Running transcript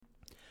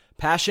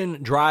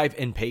Passion, drive,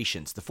 and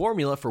patience. The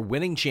formula for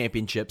winning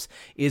championships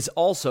is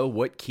also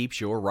what keeps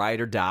your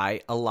ride or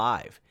die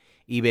alive.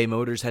 eBay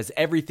Motors has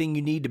everything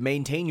you need to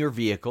maintain your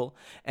vehicle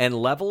and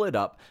level it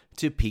up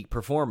to peak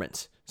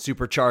performance.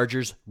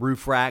 Superchargers,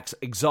 roof racks,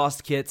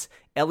 exhaust kits,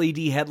 LED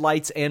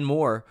headlights, and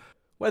more.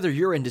 Whether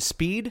you're into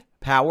speed,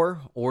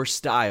 power, or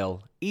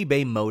style,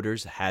 eBay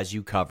Motors has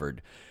you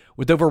covered.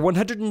 With over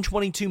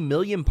 122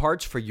 million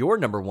parts for your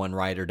number one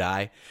ride or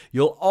die,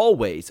 you'll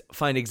always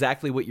find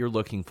exactly what you're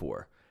looking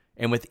for.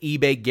 And with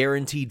eBay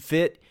Guaranteed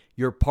Fit,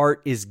 your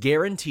part is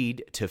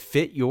guaranteed to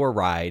fit your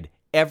ride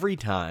every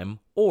time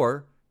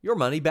or your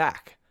money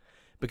back.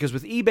 Because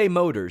with eBay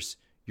Motors,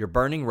 you're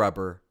burning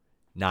rubber,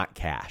 not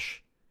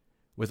cash.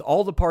 With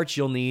all the parts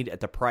you'll need at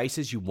the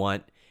prices you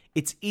want,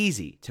 it's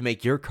easy to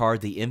make your car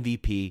the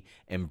MVP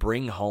and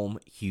bring home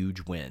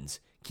huge wins.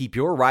 Keep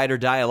your ride or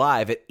die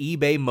alive at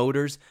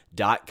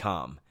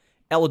ebaymotors.com.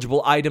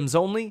 Eligible items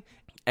only.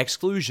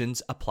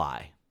 Exclusions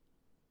apply.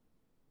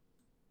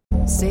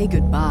 Say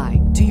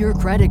goodbye to your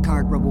credit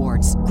card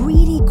rewards.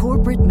 Greedy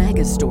corporate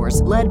mega stores,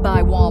 led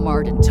by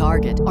Walmart and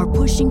Target, are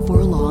pushing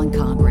for a law in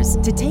Congress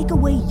to take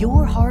away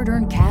your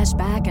hard-earned cash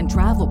back and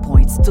travel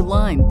points to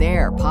line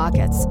their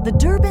pockets. The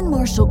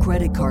Durbin-Marshall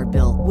credit card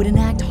bill would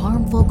enact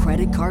harmful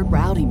credit card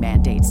routing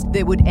mandates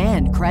that would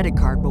end credit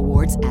card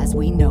rewards as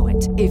we know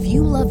it. If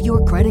you love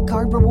your credit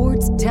card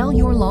rewards, tell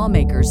your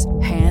lawmakers,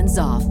 hands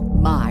off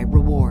my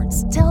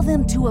rewards. Tell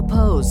them to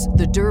oppose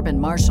the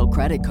Durbin-Marshall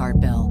credit card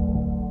bill.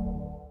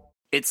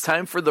 It's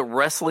time for the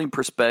wrestling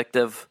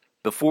perspective.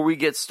 Before we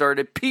get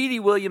started, Petey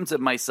Williams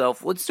and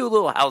myself, let's do a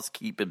little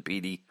housekeeping,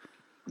 Petey.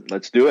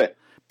 Let's do it.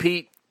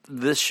 Pete,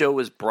 this show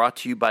is brought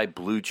to you by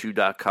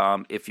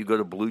BlueChew.com. If you go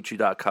to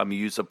BlueChew.com, you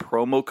use a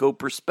promo code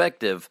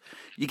PERSPECTIVE,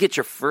 you get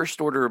your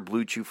first order of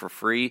Blue Chew for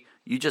free.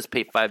 You just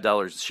pay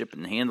 $5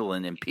 shipping and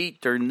handling. And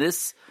Pete, during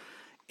this,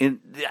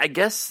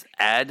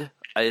 ad,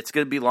 it's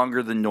going to be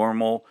longer than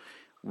normal.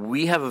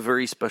 We have a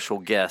very special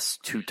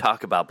guest to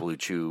talk about Blue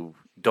Chew,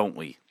 don't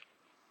we?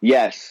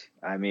 Yes.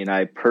 I mean,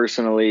 I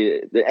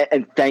personally,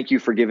 and thank you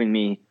for giving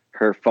me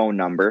her phone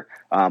number.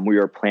 We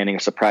were planning a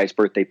surprise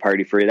birthday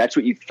party for you. That's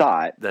what you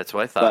thought. That's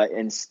what I thought. But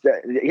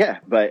instead,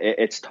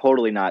 it's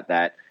totally not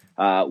that.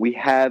 We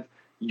have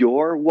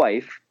your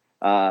wife,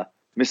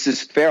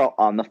 Mrs. Farrell,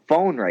 on the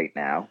phone right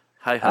now.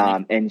 Hi,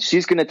 honey. And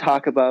she's going to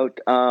talk about,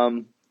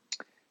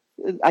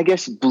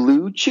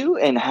 Blue Chew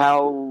and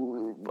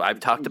how I've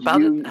talked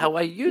about it, how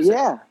I use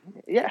it.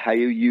 Yeah, how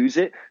you use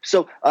it.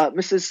 So,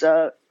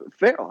 Mrs.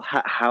 Farrell,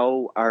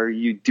 how are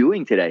you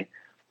doing today?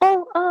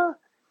 Oh,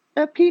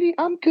 Petey,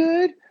 I'm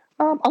good.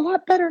 A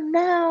lot better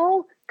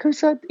now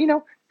because,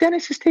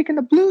 Dennis has taken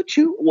the Blue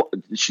Chew. Well,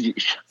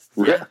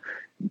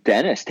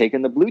 Dennis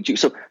taking the Blue Chew.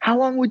 So, how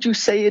long would you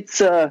say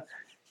it's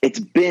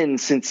been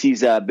since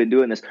he's been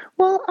doing this?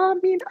 Well,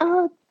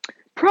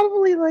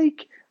 probably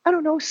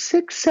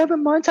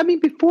 6-7 months. I mean,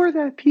 before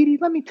that, Petey,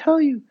 let me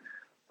tell you.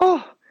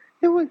 Oh,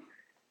 it was.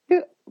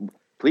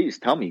 Please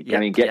tell me. Yeah,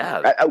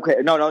 okay.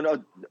 No.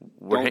 Don't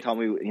tell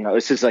me.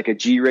 This is like a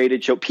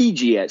G-rated show,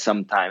 PG at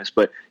sometimes,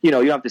 but you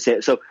don't have to say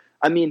it. So,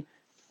 I mean,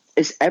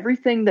 is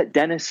everything that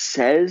Dennis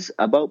says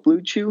about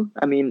Blue Chew?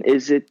 I mean,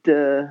 is it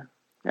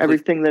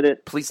everything that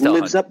it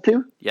lives up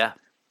to? Yeah.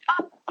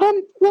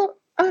 Well,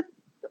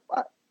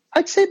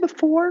 I'd say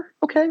before.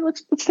 Okay,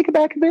 let's take it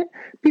back a bit.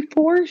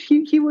 Before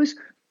he was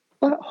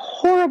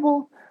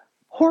horrible.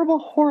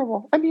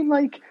 I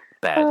mean,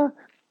 bad.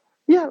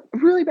 Yeah,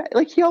 really bad.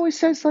 He always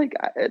says, I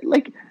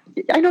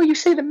know you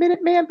say the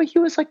Minute Man, but he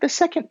was like the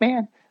second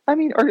man. I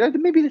mean, or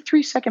maybe the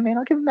 3-second man.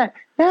 I'll give him that.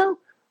 Now,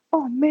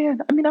 oh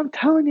man, I mean, I'm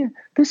telling you,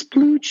 this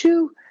Blue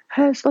Chew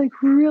has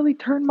really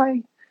turned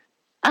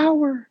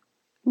our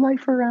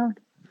life around.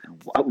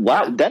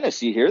 Wow,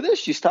 Dennis, you hear this?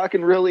 She's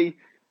talking really,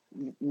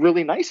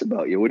 really nice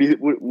about you. What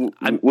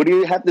do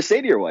you have to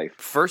say to your wife?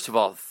 First of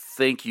all,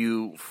 thank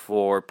you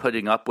for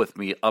putting up with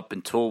me up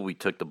until we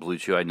took the Blue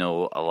Chew. I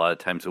know a lot of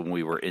times when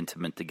we were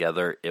intimate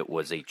together, it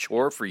was a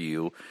chore for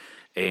you,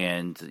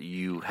 and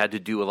you had to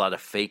do a lot of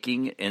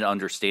faking and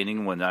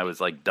understanding. When I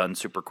was done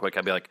super quick,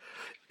 I'd be like,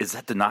 is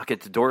that the knock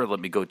at the door?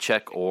 Let me go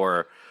check.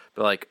 Or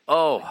be like,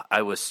 oh,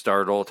 I was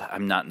startled.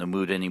 I'm not in the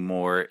mood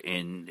anymore.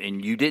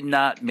 And you did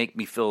not make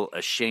me feel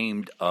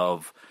ashamed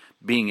of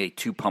being a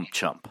two-pump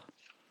chump.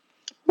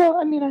 Well,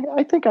 I mean,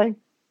 I think I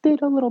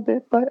did a little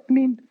bit, but I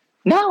mean,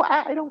 now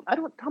I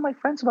don't tell my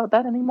friends about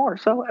that anymore.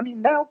 So I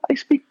mean, now I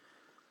speak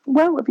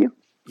well of you.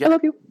 Yeah, I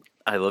love you.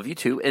 I love you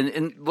too.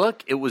 And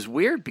look, it was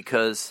weird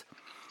because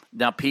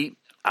now, Pete,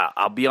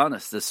 I'll be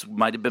honest, this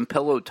might have been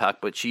pillow talk,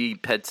 but she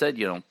had said,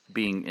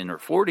 being in her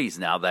 40s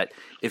now, that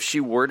if she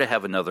were to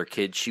have another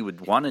kid, she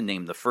would want to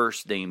name the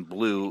first name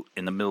Blue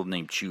and the middle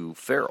name Chew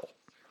Farrell.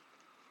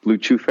 Blue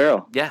Chew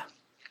Farrell. Yeah.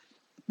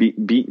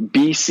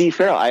 BC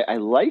Farrell. I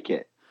like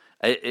it.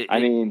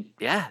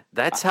 Yeah,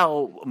 that's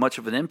how much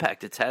of an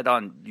impact it's had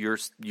on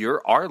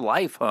our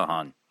life, huh,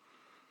 hon?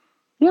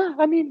 Yeah,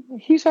 I mean,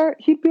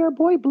 he'd be our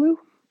boy, Blue.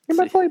 You're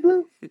my boy,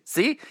 Blue.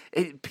 See,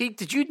 Pete,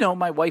 did you know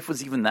my wife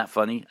was even that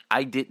funny?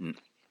 I didn't.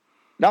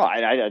 No,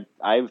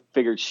 I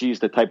figured she's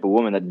the type of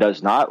woman that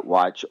does not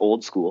watch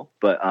old school,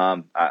 but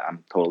I'm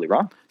totally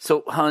wrong.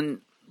 So,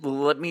 hun,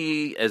 let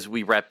me, as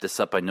we wrap this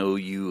up, I know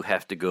you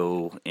have to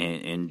go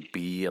and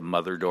be a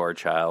mother to our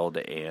child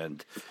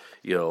and,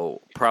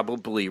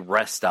 probably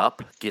rest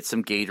up, get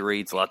some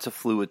Gatorades, lots of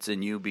fluids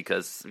in you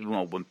because,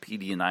 when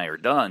Petey and I are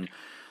done,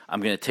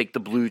 I'm going to take the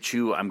Blue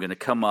Chew, I'm going to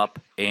come up,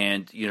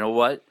 and you know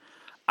what?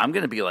 I'm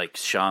going to be like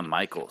Shawn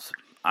Michaels.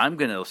 I'm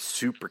going to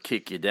super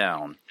kick you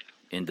down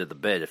into the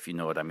bed, if you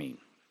know what I mean.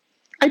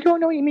 I don't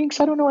know what you mean because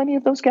I don't know any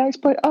of those guys,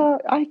 but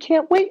I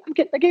can't wait. I'm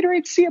getting the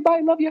Gatorade. See you.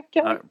 Bye. Love you.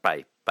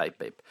 Bye,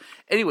 babe.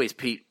 Anyways,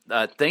 Pete,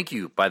 thank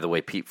you, by the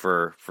way, Pete,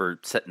 for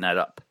setting that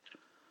up.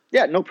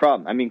 Yeah, no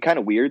problem. I mean, kind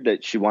of weird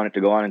that she wanted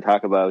to go on and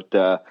talk about,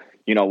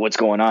 what's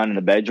going on in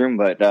the bedroom,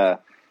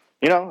 but,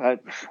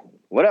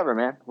 whatever,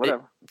 man,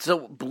 whatever.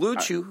 So Blue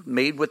Chew,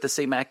 made with the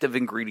same active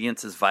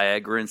ingredients as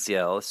Viagra and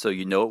Cialis, so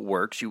it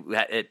works.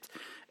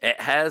 It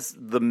has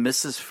the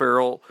Mrs.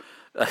 Farrell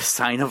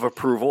sign of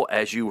approval,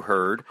 as you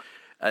heard.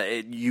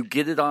 You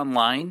get it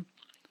online.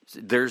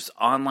 There's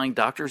online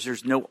doctors.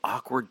 There's no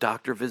awkward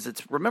doctor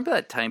visits. Remember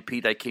that time,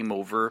 Pete, I came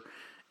over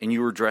and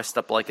you were dressed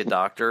up like a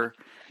doctor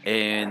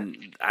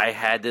and I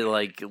had to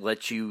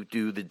let you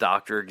do the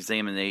doctor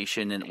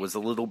examination and it was a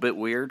little bit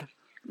weird?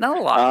 Not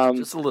a lot,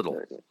 just a little.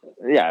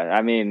 Yeah,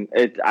 I mean,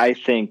 I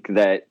think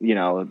that,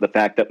 the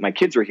fact that my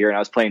kids were here and I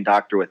was playing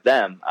doctor with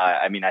them,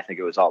 I think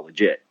it was all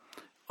legit.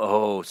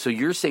 Oh, so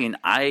you're saying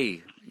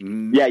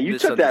Yeah, you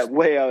took that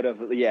way out of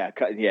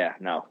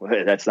no,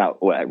 that's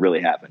not what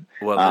really happened.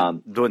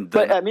 Well,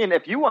 but I mean,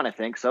 if you want to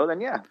think so,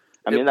 then yeah.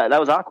 That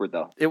was awkward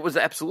though. It was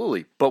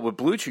absolutely. But with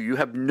Blue Chew, you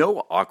have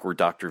no awkward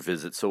doctor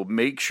visits. So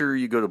make sure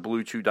you go to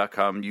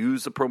BlueChew.com,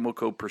 use the promo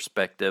code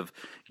Perspective,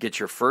 get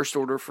your first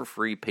order for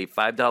free, pay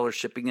 $5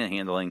 shipping and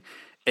handling.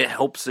 It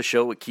helps the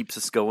show. It keeps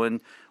us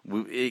going.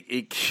 When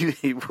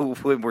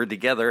we're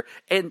together.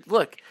 And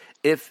look,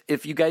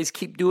 if you guys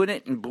keep doing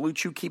it and Blue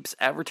Chew keeps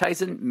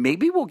advertising,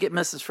 maybe we'll get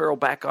Mrs. Farrell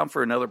back on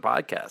for another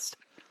podcast.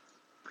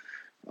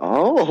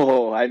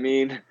 Oh,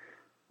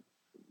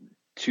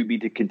 to be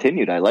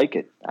continued. I like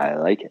it.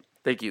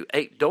 Thank you.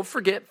 Hey, don't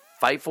forget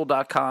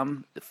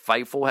Fightful.com.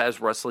 Fightful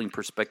has Wrestling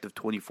Perspective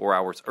 24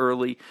 hours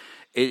early.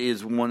 It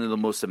is one of the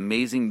most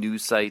amazing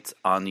news sites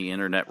on the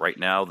internet right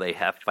now. They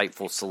have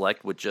Fightful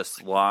Select, which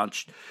just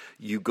launched.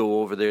 You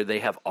go over there. They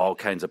have all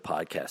kinds of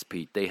podcasts,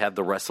 Pete. They have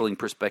the Wrestling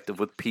Perspective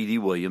with Petey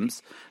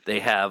Williams. They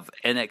have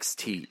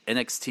NXT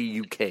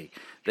UK.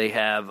 They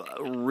have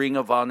Ring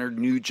of Honor,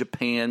 New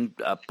Japan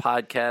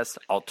podcast,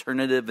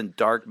 Alternative and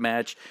Dark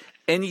Match,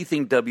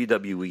 anything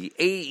WWE,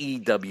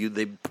 AEW,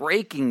 the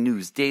breaking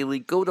news daily.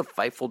 Go to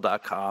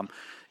Fightful.com.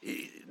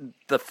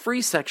 The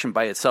free section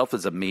by itself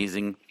is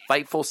amazing.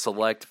 Fightful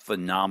Select,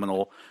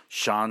 phenomenal.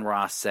 Sean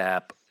Ross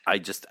Sapp, I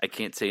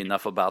can't say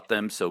enough about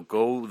them. So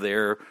go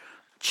there,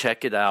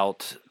 check it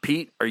out.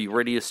 Pete, are you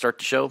ready to start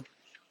the show?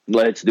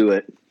 Let's do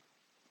it.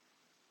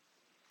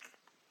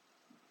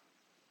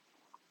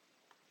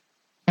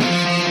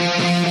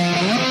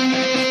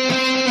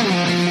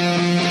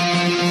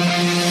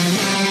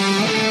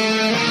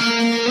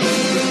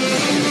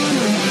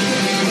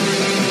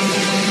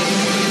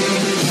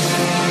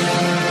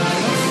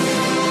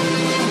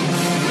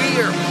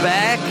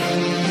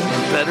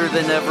 Better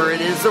than ever.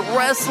 It is the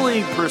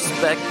Wrestling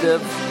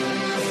Perspective.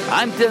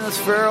 I'm Dennis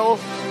Farrell,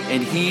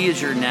 and he is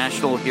your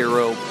national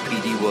hero,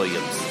 Petey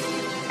Williams.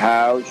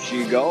 How's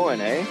she going,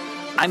 eh?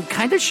 I'm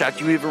kind of shocked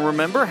you even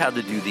remember how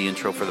to do the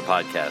intro for the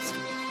podcast.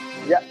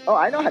 Yeah. Oh,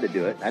 I know how to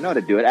do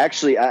it.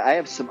 Actually, I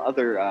have some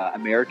other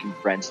American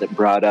friends that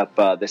brought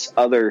up this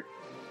other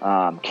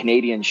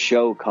Canadian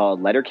show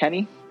called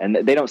Letterkenny, and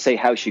they don't say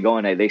how's she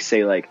going, eh? They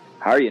say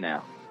how are you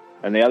now?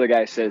 And the other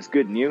guy says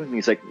good and you, and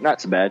he's like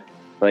not so bad.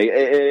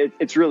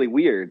 It's really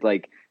weird,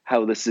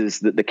 how this is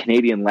the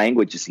Canadian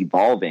language is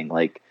evolving,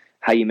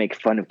 how you make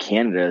fun of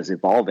Canada is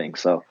evolving.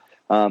 So,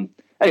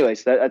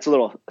 anyways, that's a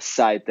little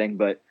side thing,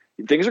 but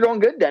things are going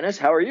good, Dennis.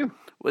 How are you?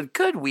 Well,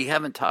 good. We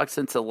haven't talked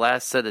since the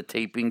last set of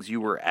tapings you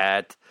were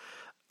at.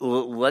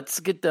 Let's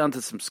get down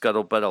to some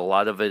scuttlebutt. A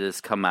lot of it has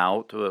come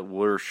out.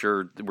 We're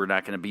sure we're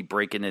not going to be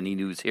breaking any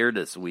news here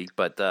this week,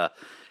 but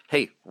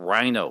hey,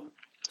 Rhino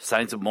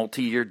signs a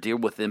multi-year deal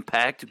with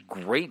Impact.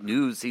 Great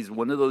news. He's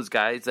one of those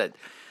guys that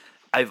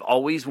I've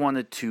always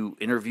wanted to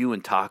interview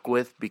and talk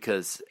with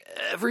because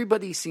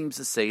everybody seems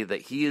to say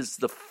that he is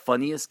the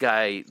funniest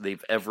guy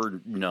they've ever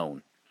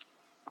known.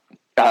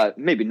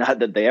 Maybe not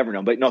that they ever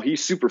know, but no,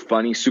 he's super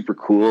funny, super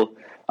cool.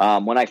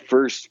 When I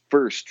first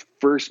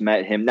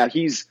met him, now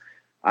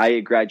I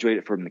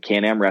graduated from the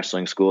Can-Am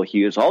Wrestling School.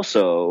 He is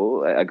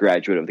also a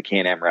graduate of the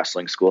Can-Am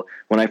Wrestling School.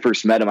 When I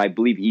first met him, I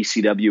believe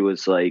ECW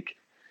was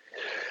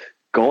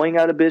going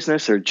out of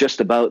business or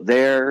just about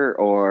there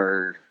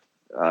or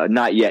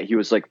not yet. He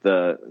was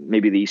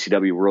maybe the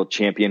ECW world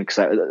champion because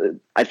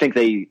I think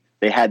they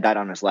had that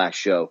on his last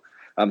show.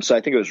 So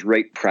I think it was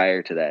right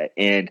prior to that.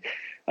 And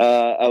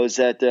I was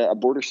at a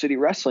Border City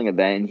wrestling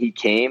event and he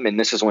came, and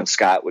this is when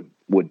Scott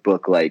would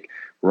book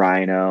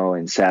Rhino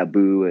and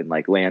Sabu and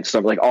Lance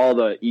Storm, all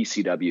the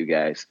ECW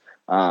guys.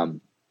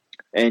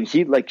 and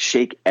he'd like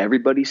shake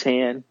everybody's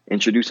hand,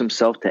 introduce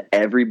himself to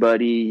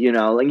everybody,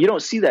 and you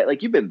don't see that.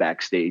 Like, you've been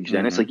backstage,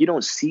 and it's like, you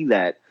don't see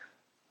that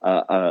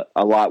a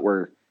lot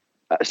where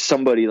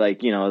somebody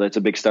like, that's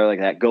a big star like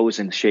that goes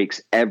and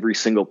shakes every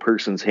single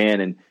person's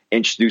hand and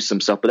introduces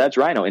himself. But that's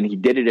Rhino. And he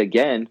did it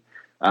again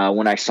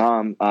when I saw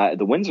him at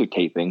the Windsor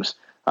tapings.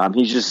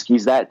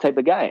 He's that type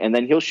of guy. And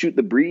then he'll shoot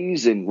the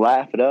breeze and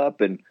laugh it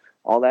up and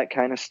all that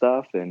kind of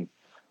stuff. And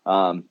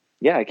I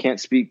can't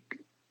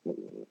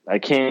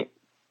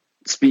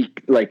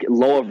speak like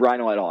low of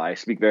Rhino at all. I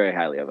speak very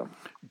highly of him.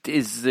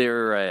 Is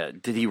there?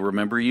 Did he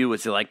remember you?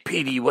 Is he like,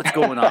 Petey, what's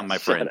going on, my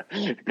friend?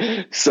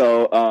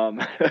 So,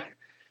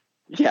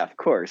 yeah, of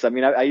course. I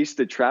mean, I used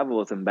to travel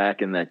with him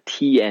back in the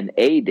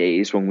TNA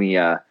days when we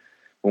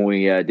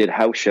did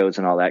house shows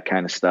and all that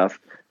kind of stuff.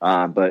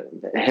 But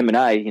him and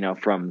I,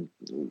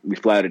 we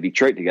fly out of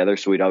Detroit together,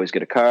 so we'd always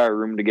get a car,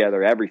 room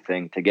together,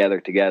 everything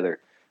together.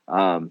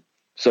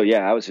 So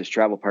yeah, I was his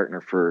travel partner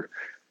for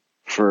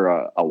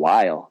a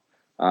while.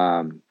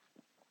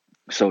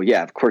 So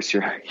yeah, of course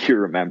you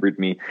remembered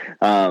me.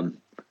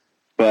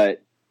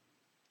 But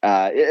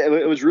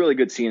it was really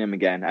good seeing him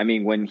again. I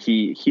mean, when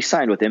he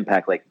signed with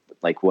Impact,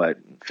 like what,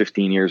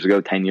 15 years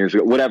ago, 10 years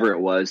ago, whatever it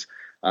was,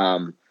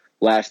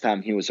 last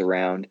time he was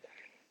around,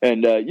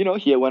 and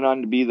he went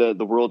on to be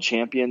the world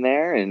champion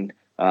there and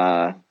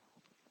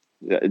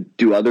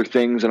do other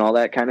things and all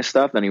that kind of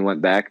stuff. Then he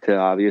went back to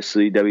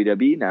obviously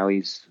WWE. Now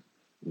he's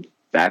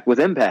back with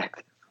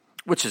Impact,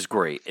 which is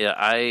great.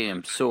 I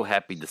am so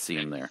happy to see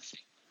him there.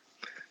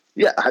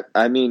 Yeah,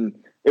 I mean,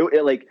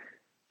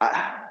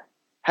 I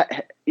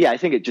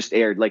think it just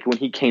aired like when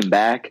he came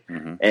back,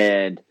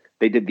 and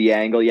they did the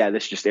angle. Yeah,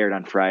 this just aired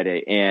on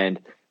Friday, and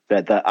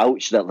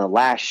the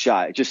last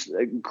shot, just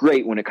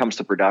great when it comes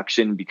to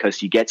production because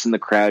he gets in the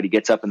crowd, he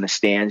gets up in the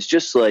stands,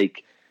 just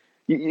like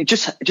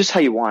just how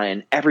you want it,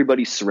 and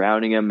everybody's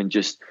surrounding him and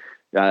just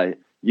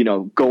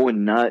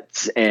going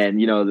nuts,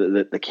 and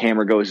the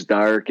camera goes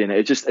dark, and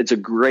it's a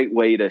great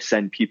way to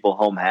send people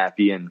home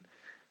happy. And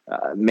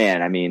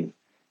man, I mean,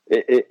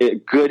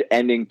 it good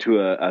ending to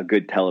a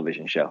good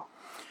television show.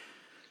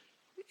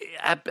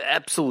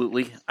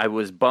 Absolutely. I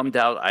was bummed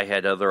out. I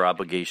had other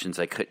obligations.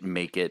 I couldn't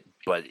make it,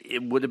 but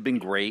it would have been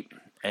great.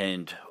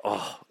 And,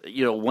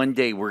 one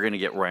day we're going to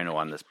get Rhino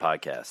on this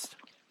podcast.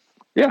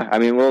 Yeah. I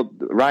mean,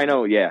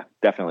 Rhino, yeah,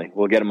 definitely.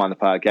 We'll get him on the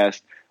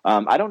podcast.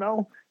 I don't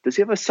know. Does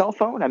he have a cell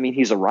phone? I mean,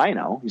 he's a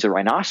rhino. He's a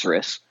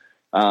rhinoceros.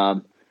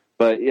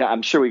 But yeah,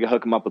 I'm sure we can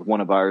hook him up with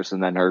one of ours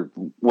and then, or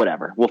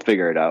whatever. We'll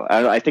figure it out.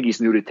 I think he's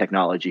new to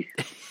technology.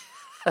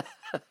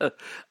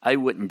 I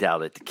wouldn't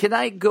doubt it. Can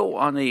I go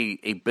on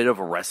a bit of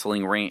a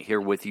wrestling rant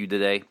here with you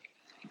today?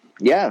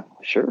 Yeah,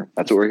 sure.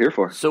 That's what we're here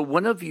for. So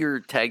one of your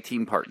tag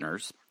team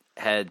partners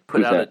had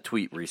put out a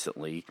tweet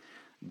recently.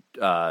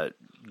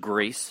 Jordan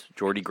Grace.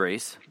 Yep.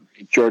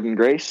 Jordan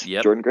Grace,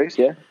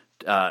 yeah.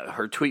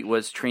 Her tweet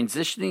was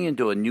transitioning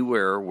into a new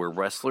era where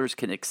wrestlers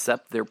can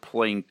accept they're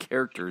playing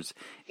characters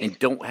and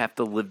don't have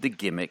to live the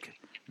gimmick,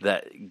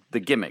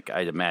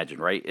 I'd imagine,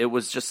 right? It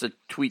was just a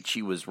tweet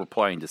she was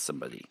replying to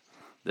somebody.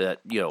 That,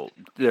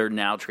 they're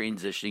now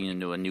transitioning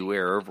into a new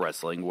era of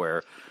wrestling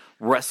where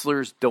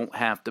wrestlers don't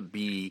have to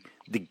be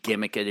the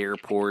gimmick at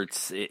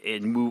airports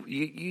and move.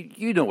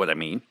 You know what I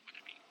mean?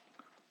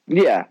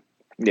 Yeah.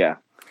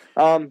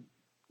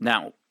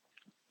 Now,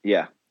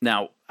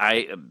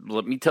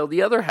 let me tell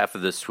the other half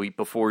of this tweet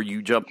before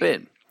you jump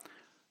in.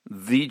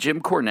 The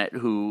Jim Cornette,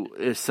 who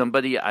is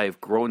somebody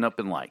I've grown up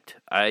and liked.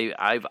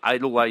 I've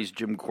idolized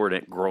Jim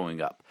Cornette growing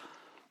up,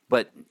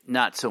 but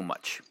not so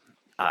much.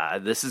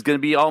 This is going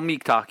to be all me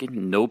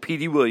talking, no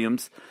Petey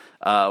Williams.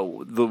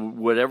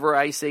 Whatever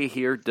I say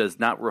here does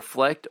not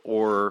reflect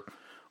or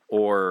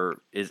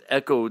is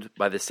echoed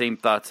by the same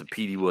thoughts of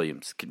Petey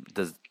Williams.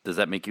 Does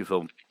that make you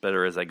feel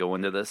better as I go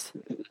into this?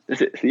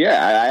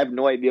 Yeah, I have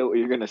no idea what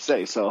you're going to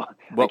say, so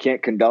I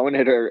can't condone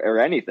it or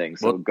anything.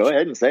 So go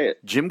ahead and say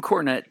it. Jim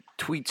Cornette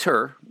tweets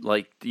her,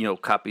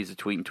 copies a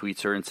tweet and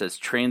tweets her and says,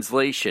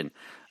 translation,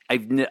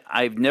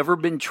 I've never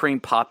been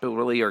trained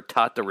popularly or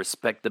taught to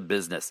respect the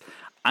business.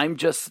 I'm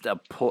just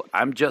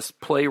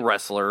play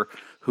wrestler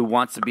who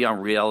wants to be on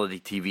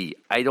reality TV.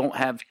 I don't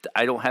have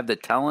the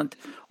talent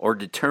or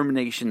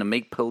determination to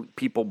make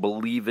people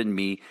believe in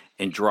me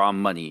and draw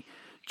money.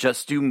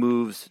 Just do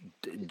moves.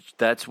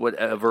 That's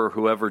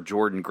whatever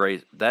Jordan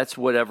Grace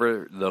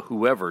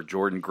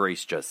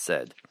just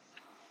said.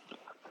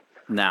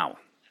 Now,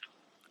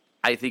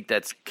 I think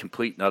that's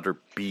complete and utter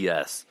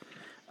BS.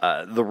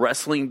 The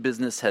wrestling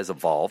business has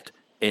evolved,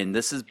 and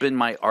this has been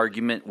my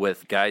argument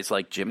with guys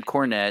like Jim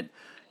Cornette.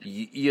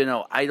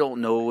 I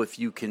don't know if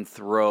you can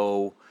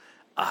throw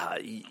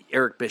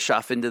Eric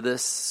Bischoff into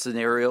this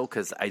scenario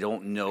because I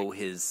don't know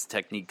his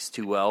techniques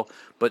too well,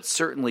 but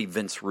certainly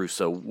Vince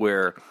Russo,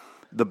 where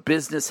the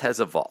business has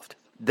evolved.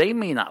 They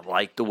may not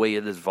like the way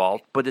it has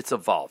evolved, but it's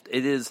evolved.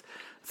 It is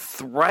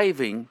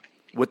thriving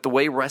with the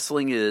way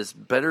wrestling is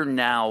better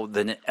now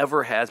than it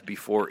ever has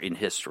before in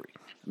history.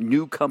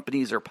 New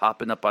companies are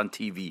popping up on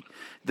TV.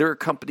 There are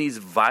companies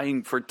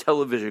vying for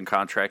television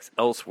contracts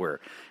elsewhere.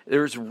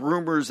 There's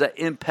rumors that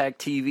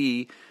Impact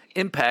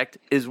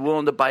is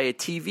willing to buy a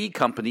TV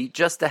company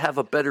just to have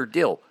a better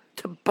deal,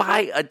 to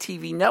buy a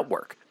TV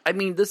network. I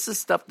mean, this is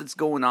stuff that's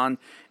going on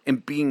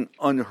and being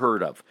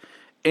unheard of.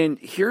 And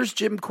here's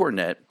Jim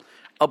Cornette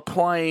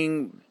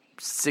applying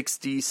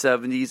 60s,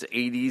 70s,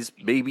 80s,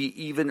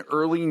 maybe even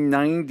early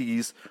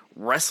 90s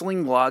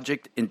wrestling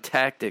logic and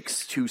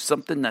tactics to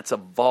something that's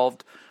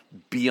evolved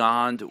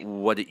beyond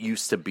what it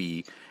used to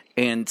be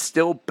and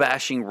still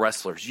bashing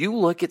wrestlers. You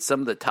look at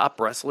some of the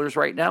top wrestlers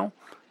right now,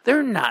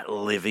 they're not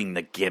living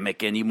the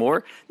gimmick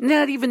anymore.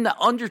 Not even The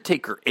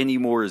Undertaker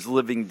anymore is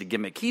living the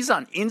gimmick. He's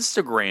on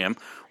Instagram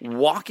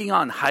walking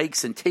on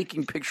hikes and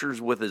taking pictures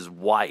with his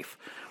wife.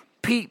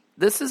 Pete,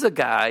 this is a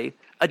guy,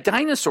 a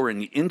dinosaur in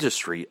the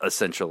industry,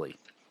 essentially.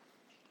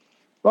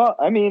 Well,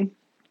 I mean,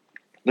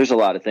 there's a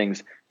lot of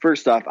things.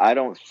 First off, I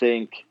don't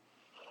think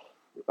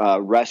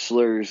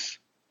wrestlers,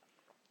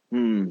 I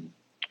don't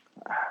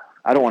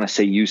want to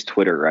say use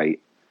Twitter right.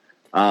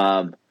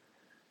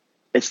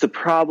 It's the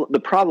problem. The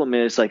problem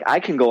is, like,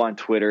 I can go on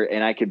Twitter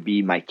and I could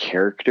be my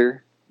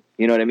character,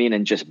 you know what I mean?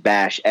 And just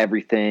bash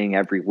everything,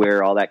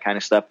 everywhere, all that kind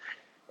of stuff.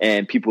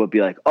 And people would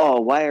be like,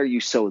 oh, why are you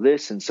so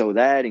this and so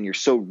that? And you're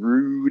so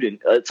rude. And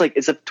it's like,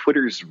 as if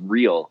Twitter's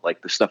real,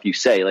 like the stuff you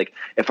say. Like,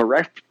 if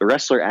a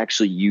wrestler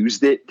actually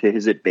used it to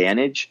his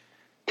advantage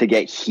to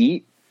get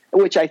heat,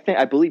 which I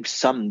believe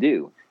some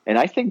do. And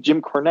I think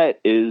Jim Cornette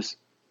is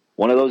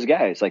one of those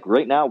guys. Like,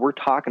 right now we're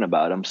talking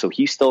about him, so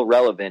he's still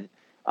relevant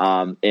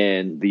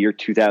in the year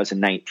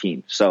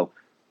 2019. So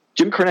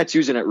Jim Cornette's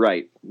using it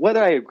right.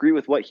 Whether I agree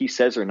with what he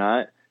says or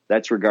not,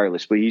 that's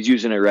regardless. But he's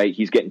using it right.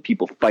 He's getting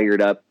people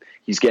fired up.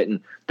 He's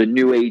getting the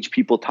new age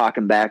people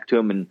talking back to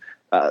him and,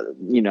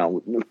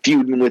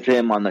 feuding with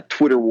him on the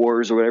Twitter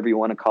wars or whatever you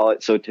want to call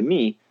it. So to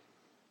me,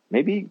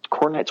 maybe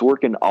Cornette's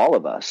working all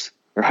of us,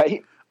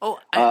 right? Oh,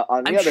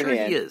 on the I'm other sure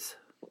hand, he is.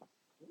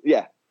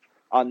 Yeah.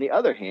 On the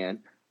other hand,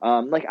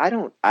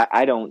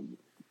 I don't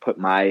put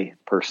my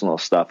personal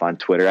stuff on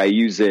Twitter. I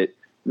use it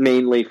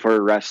mainly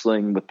for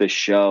wrestling with this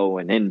show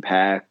and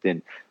Impact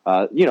and,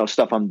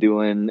 stuff I'm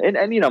doing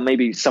and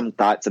maybe some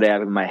thoughts that I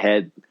have in my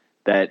head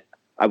that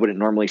I wouldn't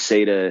normally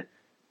say to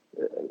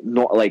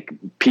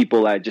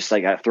people. I just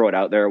I throw it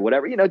out there or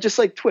whatever, just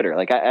like Twitter.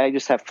 Like I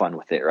just have fun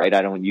with it, right?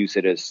 I don't use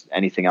it as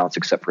anything else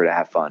except for to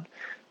have fun.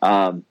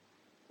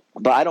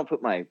 But I don't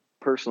put my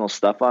personal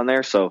stuff on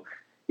there. So,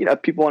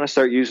 if people want to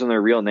start using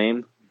their real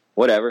name,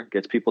 whatever,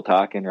 gets people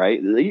talking, right?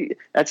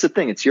 That's the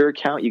thing. It's your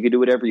account. You can do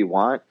whatever you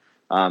want.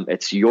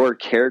 It's your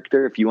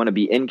character. If you want to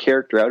be in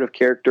character, out of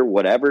character,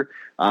 whatever.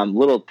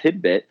 Little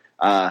tidbit,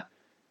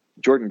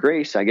 Jordynne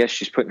Grace, I guess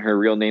she's putting her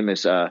real name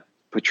as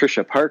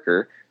Patricia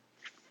Parker.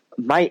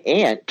 My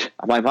aunt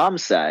on my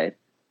mom's side,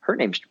 her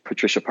name's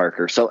Patricia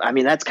Parker. So, I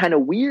mean, that's kind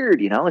of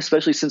weird,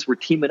 especially since we're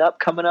teaming up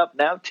coming up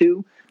now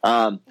too.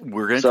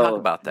 We're going to talk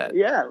about that.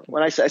 Yeah.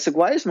 When I said,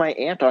 why is my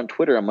aunt on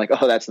Twitter? I'm like,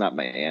 oh, that's not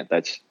my aunt.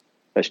 That's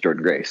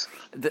Jordynne Grace.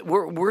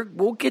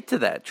 We'll get to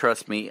that.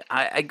 Trust me.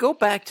 I go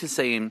back to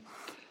saying,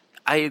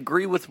 I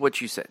agree with what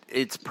you said.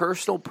 It's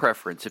personal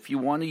preference. If you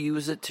want to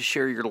use it to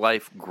share your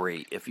life,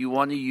 great. If you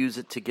want to use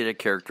it to get a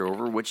character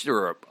over, which there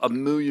are a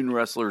million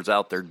wrestlers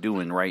out there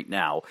doing right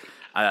now,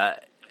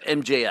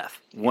 MJF,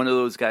 one of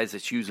those guys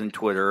that's using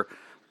Twitter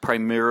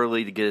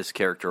primarily to get his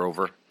character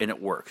over, and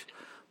it works.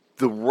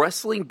 The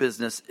wrestling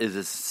business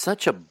is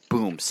such a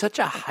boom, such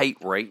a height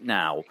right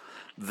now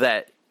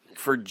that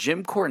for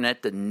Jim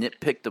Cornette to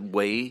nitpick the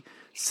way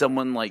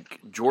someone like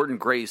Jordynne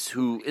Grace,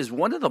 who is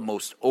one of the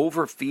most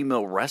over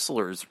female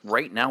wrestlers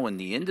right now in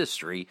the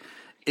industry,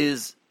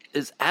 is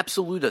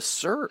absolute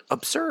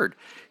absurd.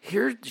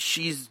 Here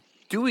she's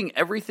doing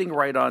everything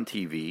right on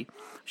TV.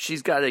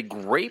 She's got a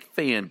great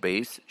fan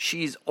base.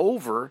 She's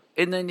over,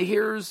 and then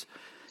here's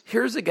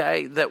a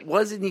guy that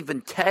wasn't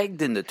even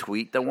tagged in the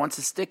tweet that wants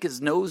to stick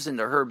his nose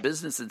into her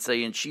business and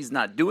saying she's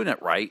not doing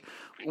it right.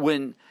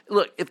 When,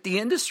 look, if the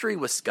industry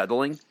was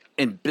scuttling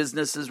and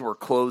businesses were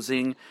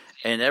closing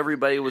and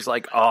everybody was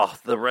like, oh,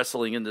 the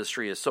wrestling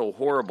industry is so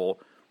horrible,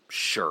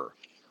 sure,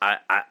 I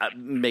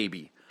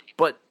maybe.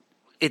 But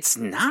it's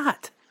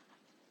not.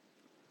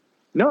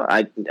 No,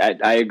 I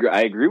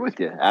agree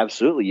with you.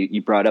 Absolutely.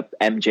 You brought up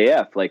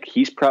MJF. Like,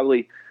 he's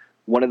probably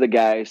one of the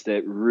guys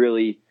that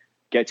really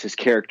gets his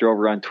character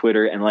over on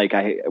Twitter. And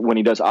when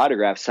he does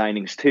autograph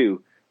signings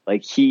too,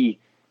 like he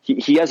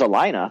has a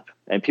lineup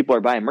and people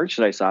are buying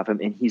merchandise off him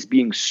and he's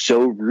being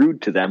so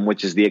rude to them,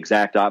 which is the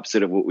exact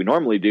opposite of what we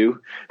normally do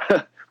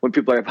when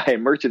people are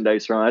buying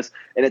merchandise from us.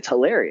 And it's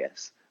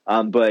hilarious.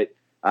 But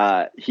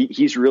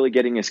he's really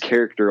getting his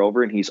character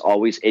over, and he's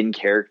always in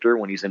character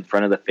when he's in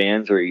front of the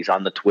fans or he's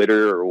on the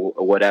Twitter or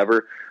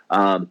whatever.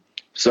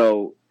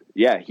 So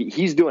yeah,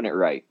 he's doing it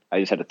right. I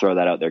just had to throw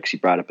that out there because he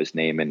brought up his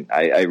name, and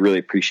I really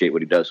appreciate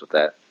what he does with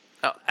that.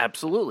 Oh,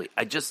 absolutely.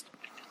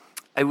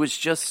 I was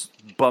just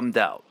bummed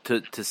out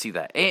to see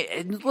that.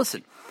 And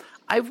listen,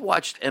 I've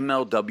watched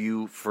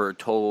MLW for a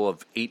total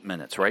of 8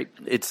 minutes, right?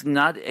 It's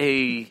not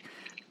a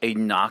a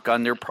knock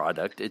on their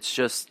product. It's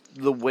just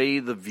the way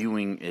the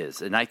viewing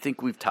is. And I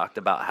think we've talked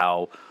about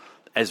how,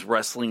 as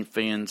wrestling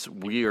fans,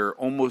 we are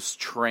almost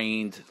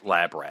trained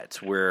lab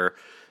rats where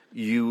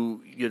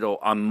you know,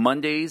 on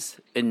Mondays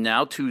and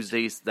now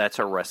Tuesdays, that's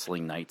our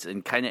wrestling nights.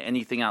 And kind of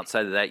anything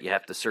outside of that, you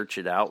have to search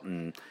it out.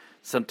 And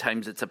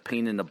sometimes it's a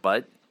pain in the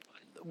butt.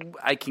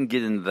 I can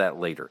get into that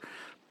later.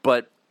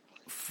 But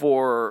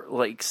for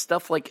like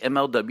stuff like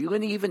MLW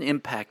and even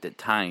Impact at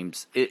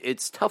times,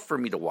 it's tough for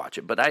me to watch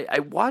it. But I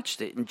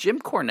watched it, and Jim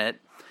Cornette,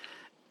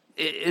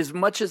 as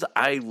much as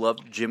I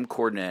love Jim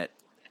Cornette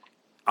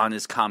on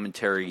his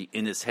commentary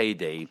in his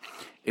heyday,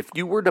 if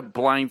you were to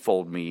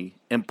blindfold me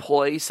and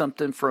play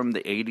something from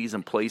the 80s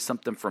and play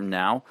something from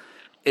now,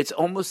 it's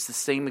almost the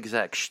same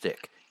exact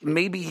shtick.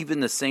 Maybe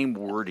even the same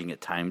wording at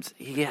times.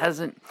 He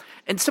hasn't,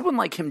 and someone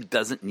like him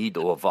doesn't need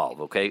to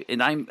evolve, okay?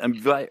 And I'm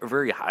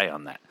very high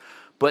on that.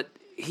 But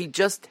he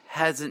just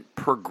hasn't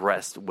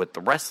progressed with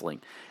the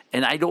wrestling.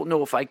 And I don't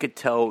know if I could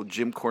tell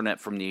Jim Cornette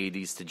from the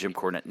 80s to Jim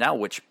Cornette now,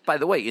 which, by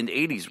the way, in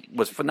the 80s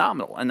was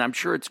phenomenal. And I'm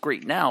sure it's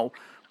great now,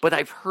 but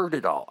I've heard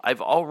it all.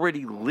 I've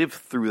already lived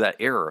through that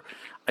era.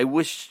 I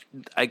wish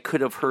I could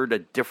have heard a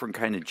different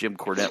kind of Jim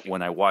Cornette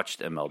when I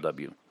watched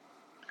MLW.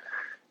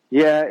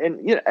 Yeah,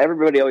 and you know,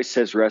 everybody always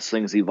says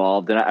wrestling's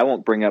evolved, and I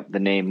won't bring up the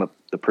name of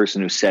the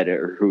person who said it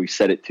or who he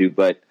said it to,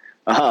 but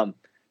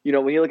you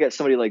know, when you look at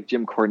somebody like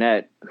Jim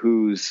Cornette,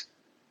 who's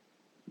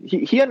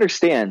he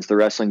understands the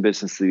wrestling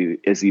business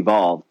is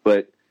evolved,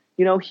 but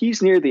you know,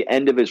 he's near the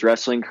end of his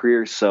wrestling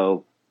career,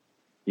 so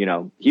you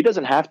know, he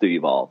doesn't have to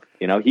evolve.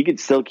 You know, he could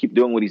still keep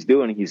doing what he's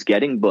doing. He's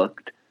getting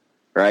booked,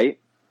 right?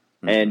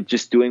 Mm-hmm. And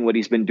just doing what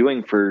he's been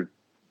doing for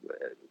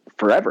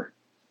forever.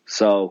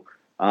 So,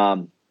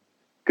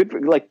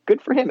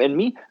 good for him. And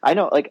me, I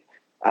know, like,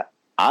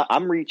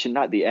 I'm reaching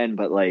not the end,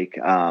 but like,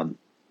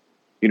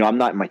 you know, I'm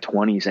not in my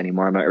 20s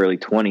anymore. I'm in my early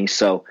 20s,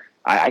 so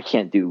I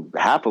can't do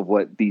half of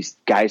what these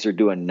guys are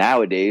doing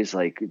nowadays.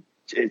 Like,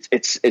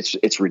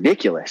 it's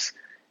ridiculous.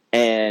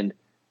 And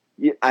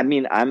I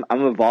mean, I'm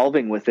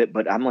evolving with it,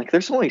 but I'm like,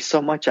 there's only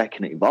so much I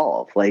can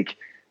evolve. Like,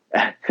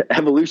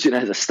 evolution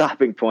has a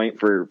stopping point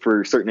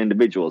for certain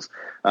individuals.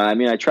 I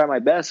mean, I try my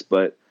best,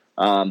 but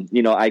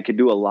you know, I could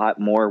do a lot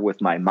more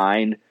with my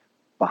mind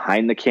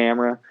behind the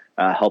camera,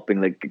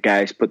 helping the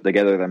guys put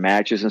together their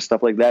matches and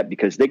stuff like that,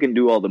 because they can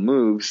do all the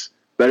moves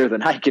better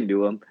than I can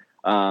do them.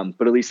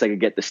 But at least I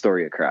could get the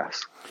story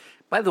across.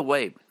 By the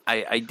way,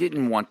 I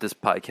didn't want this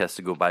podcast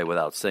to go by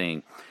without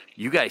saying,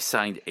 you guys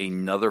signed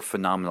another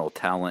phenomenal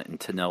talent in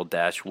Tenille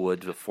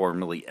Dashwood,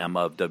 formerly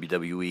Emma of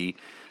WWE.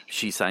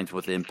 She signs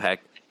with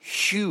Impact.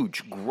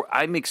 Huge.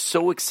 I'm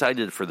so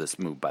excited for this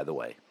move, by the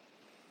way.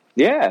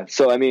 Yeah.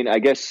 So, I mean, I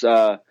guess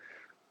from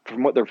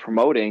what they're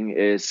promoting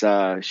is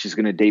she's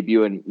going to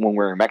debut when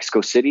we're in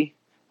Mexico City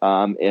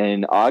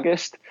in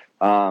August.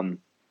 I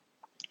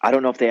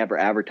don't know if they ever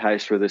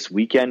advertised for this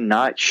weekend.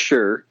 Not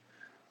sure.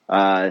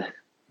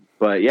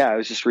 But yeah, I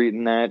was just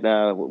reading that.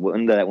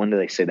 When did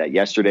they say that?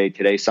 Yesterday,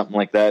 today, something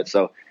like that.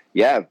 So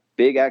yeah,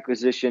 big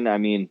acquisition. I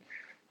mean,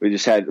 we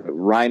just had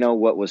Rhino.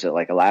 What was it,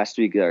 like last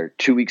week or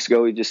 2 weeks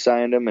ago? We just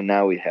signed him, and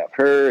now we have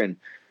her. And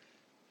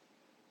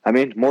I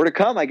mean, more to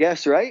come, I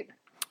guess, right?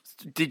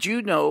 Did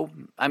you know?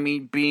 I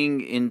mean,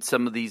 being in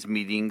some of these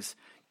meetings,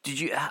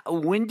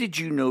 when did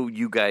you know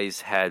you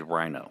guys had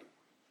Rhino?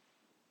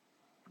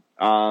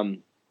 Well,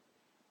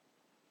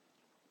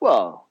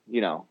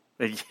 you know.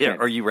 Yeah,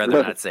 or you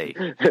rather not say?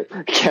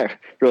 Can't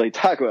really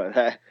talk about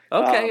that.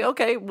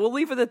 Okay, we'll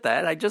leave it at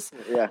that. I just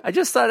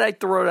thought I'd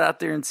throw it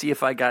out there and see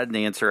if I got an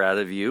answer out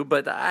of you.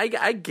 But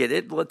I get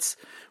it.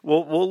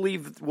 We'll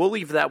leave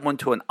that one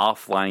to an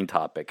offline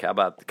topic. How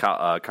about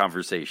the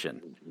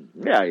conversation?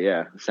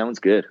 Yeah, sounds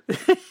good.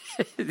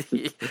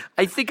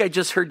 I think I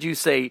just heard you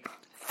say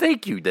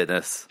thank you,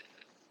 Dennis.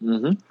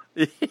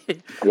 Mm-hmm.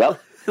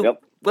 Yep.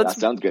 That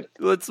sounds good.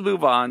 Let's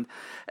move on.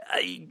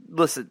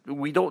 Listen,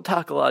 we don't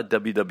talk a lot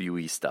of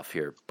WWE stuff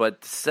here,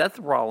 but Seth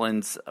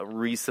Rollins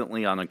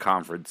recently on a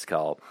conference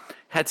call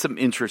had some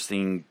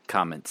interesting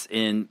comments,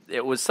 and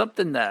it was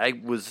something that I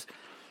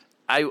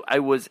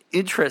was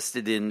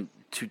interested in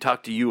to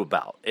talk to you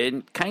about.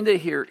 And kind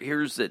of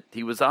here's it.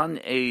 He was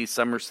on a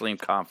SummerSlam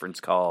conference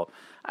call,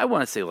 I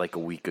want to say like a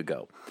week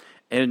ago.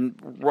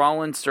 And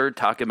Rollins started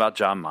talking about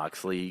Jon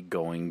Moxley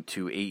going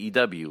to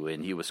AEW,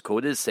 and he was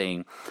quoted as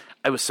saying,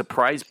 "I was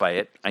surprised by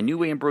it. I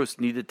knew Ambrose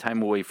needed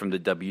time away from the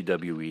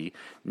WWE.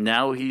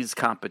 Now he's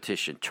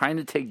competition, trying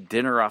to take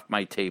dinner off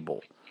my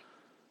table."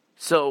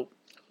 So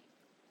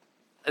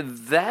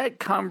that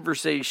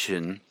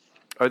conversation,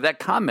 or that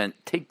comment,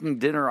 taking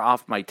dinner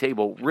off my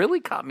table,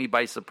 really caught me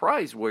by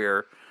surprise,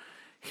 where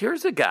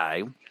here's a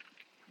guy,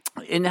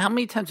 and how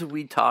many times have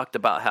we talked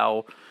about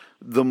how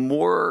the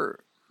more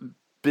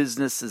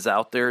businesses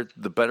out there,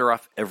 the better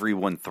off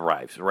everyone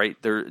thrives,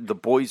 right? The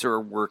boys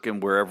are working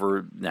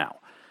wherever now.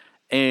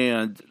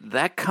 And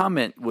that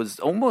comment was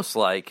almost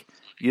like,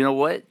 you know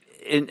what?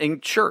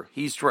 And sure,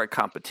 he's direct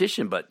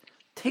competition, but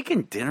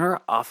taking dinner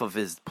off of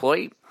his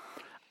plate,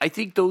 I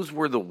think those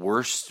were the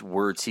worst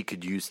words he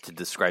could use to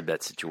describe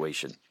that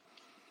situation.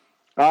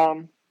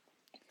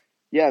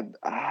 Yeah,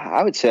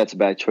 I would say that's a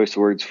bad choice of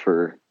words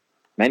for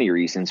many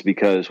reasons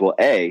because, well,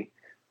 A,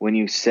 when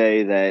you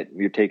say that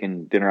you're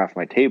taking dinner off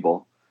my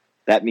table,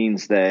 that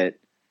means that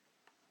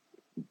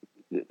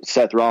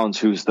Seth Rollins,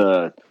 who's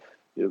well,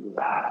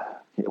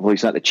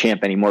 he's not the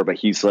champ anymore, but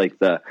he's like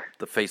the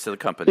face of the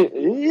company.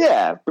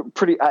 Yeah,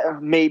 pretty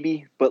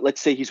maybe, but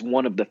let's say he's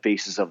one of the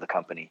faces of the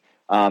company.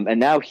 And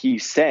now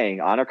he's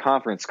saying on a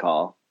conference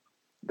call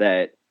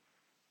that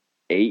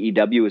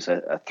AEW is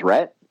a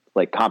threat,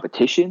 like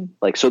competition,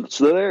 like so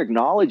they're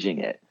acknowledging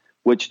it,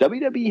 which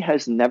WWE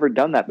has never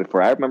done that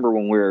before. I remember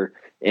when we were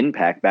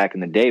Impact back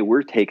in the day,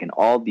 we're taking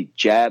all the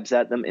jabs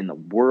at them in the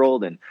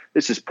world, and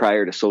this is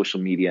prior to social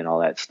media and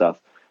all that stuff.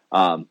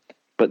 But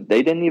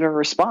they didn't even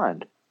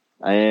respond,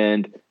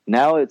 and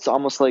now it's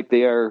almost like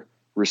they are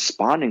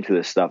responding to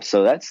this stuff.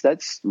 So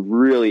that's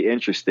really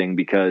interesting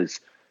because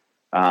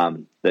that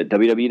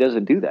WWE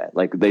doesn't do that.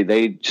 Like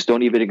they just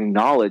don't even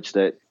acknowledge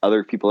that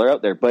other people are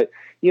out there. But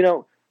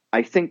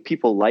I think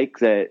people like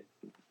that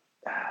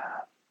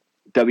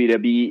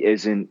WWE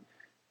isn't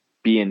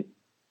being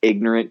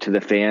ignorant to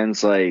the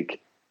fans. Like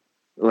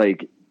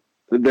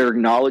they're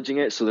acknowledging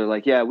it. So they're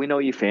like, yeah, we know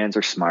you fans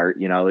are smart.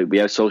 We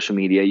have social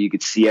media. You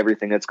could see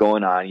everything that's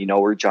going on.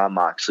 Where Jon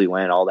Moxley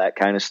went, all that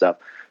kind of stuff.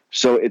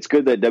 So it's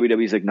good that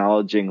WWE is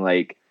acknowledging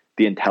like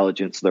the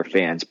intelligence of their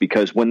fans,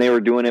 because when they were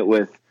doing it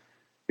with,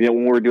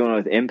 when we were doing it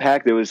with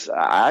Impact,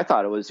 I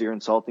thought it was you're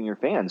insulting your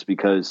fans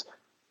because,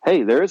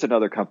 hey, there is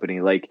another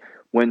company. Like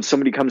when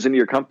somebody comes into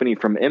your company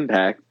from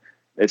Impact,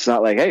 it's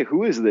not like, hey,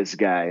 who is this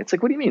guy? It's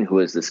like, what do you mean, who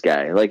is this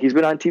guy? Like he's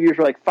been on TV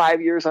for like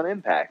 5 years on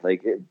Impact.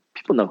 Like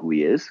people know who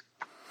he is.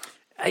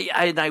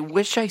 I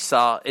wish I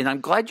saw, and I'm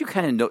glad you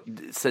kind of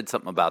said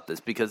something about this,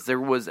 because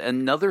there was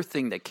another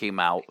thing that came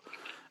out,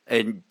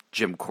 and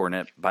Jim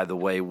Cornette, by the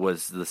way,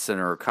 was the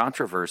center of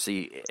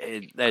controversy.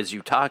 As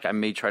you talk, I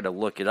may try to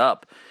look it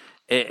up.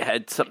 It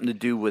had something to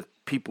do with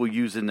people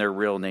using their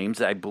real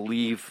names. I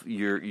believe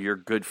your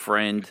good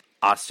friend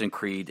Austin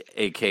Creed,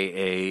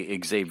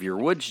 a.k.a. Xavier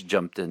Woods,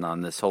 jumped in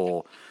on this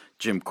whole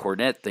Jim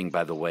Cornette thing,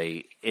 by the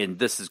way. And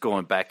this is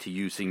going back to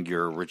using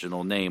your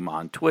original name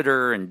on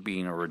Twitter and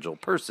being an original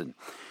person.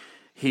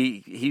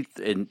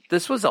 And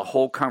this was a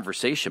whole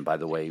conversation, by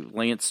the way.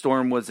 Lance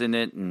Storm was in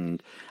it,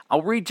 and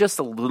I'll read just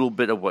a little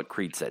bit of what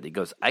Creed said. He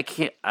goes, I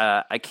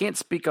can't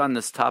speak on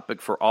this topic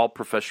for all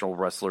professional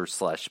wrestlers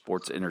 /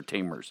 sports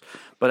entertainers,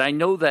 but I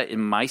know that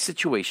in my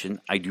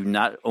situation, I do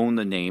not own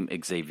the name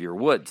Xavier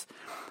Woods.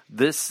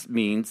 This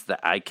means that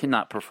I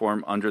cannot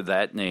perform under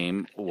that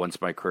name once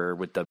my career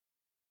with WWE.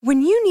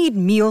 When you need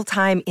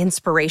mealtime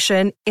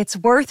inspiration, it's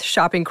worth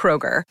shopping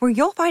Kroger, where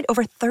you'll find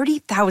over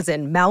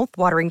 30,000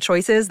 mouth-watering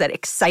choices that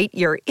excite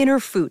your inner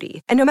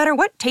foodie. And no matter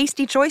what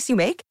tasty choice you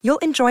make, you'll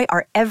enjoy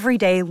our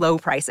everyday low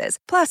prices,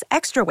 plus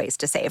extra ways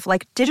to save,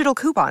 like digital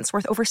coupons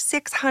worth over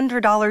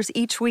 $600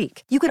 each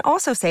week. You can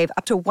also save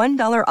up to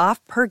 $1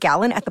 off per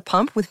gallon at the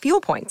pump with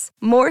fuel points.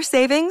 More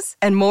savings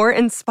and more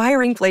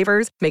inspiring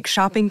flavors make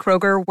shopping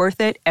Kroger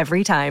worth it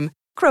every time.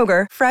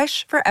 Kroger,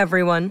 fresh for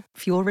everyone.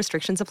 Fuel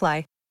restrictions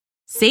apply.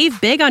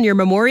 Save big on your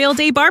Memorial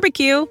Day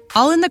barbecue,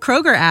 all in the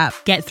Kroger app.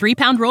 Get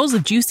 3-pound rolls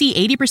of juicy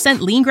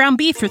 80% lean ground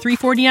beef for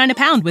 $3.49 a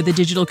pound with a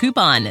digital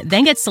coupon.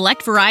 Then get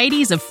select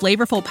varieties of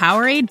flavorful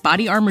Powerade,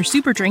 Body Armor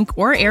Super Drink,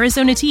 or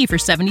Arizona tea for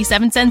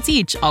 77 cents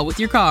each, all with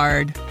your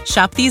card.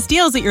 Shop these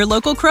deals at your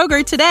local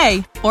Kroger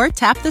today, or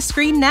tap the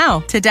screen now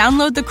to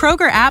download the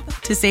Kroger app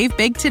to save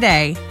big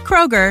today.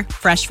 Kroger,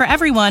 fresh for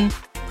everyone.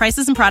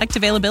 Prices and product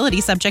availability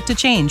subject to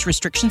change.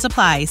 Restrictions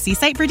apply. See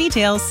site for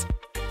details.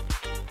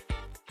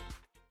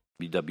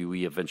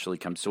 WWE eventually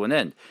comes to an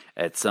end.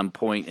 At some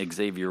point,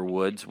 Xavier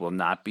Woods will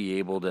not be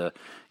able to,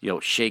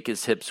 shake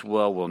his hips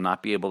well, will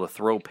not be able to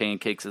throw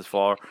pancakes as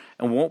far,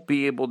 and won't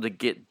be able to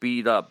get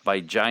beat up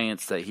by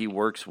giants that he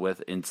works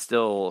with and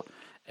still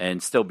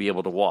be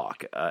able to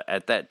walk.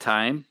 At that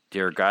time,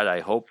 dear God,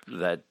 I hope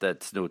that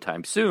that's no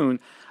time soon,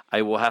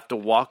 I will have to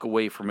walk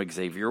away from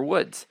Xavier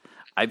Woods.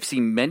 I've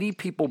seen many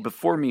people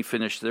before me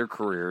finish their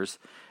careers,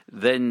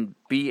 then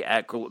be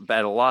at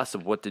a loss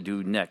of what to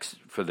do next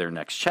for their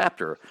next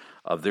chapter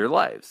of their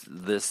lives.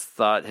 This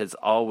thought has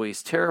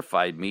always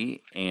terrified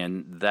me,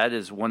 and that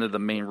is one of the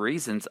main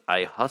reasons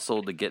I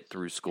hustled to get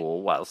through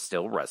school while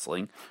still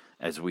wrestling.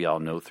 As we all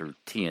know, through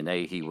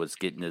TNA, he was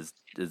getting his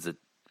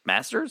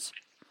master's?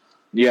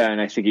 Yeah,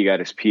 and I think he got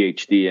his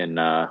PhD in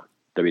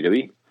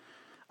WWE.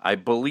 I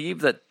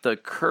believe that the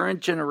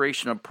current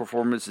generation of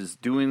performers is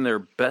doing their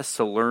best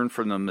to learn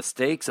from the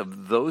mistakes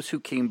of those who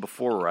came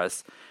before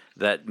us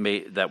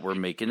that were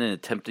making an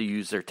attempt to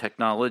use their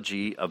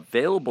technology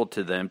available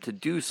to them to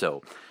do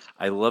so.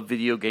 I love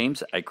video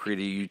games. I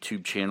created a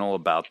YouTube channel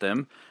about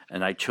them,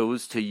 and I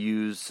chose to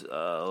use,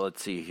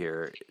 let's see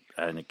here,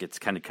 and it gets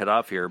kind of cut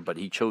off here, but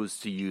he chose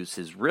to use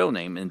his real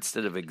name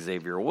instead of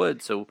Xavier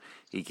Woods so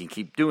he can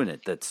keep doing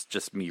it. That's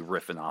just me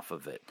riffing off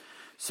of it.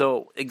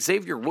 So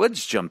Xavier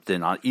Woods jumped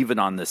in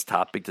on this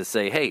topic to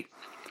say, hey,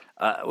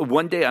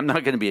 one day I'm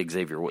not going to be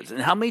Xavier Woods.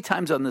 And how many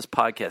times on this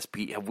podcast,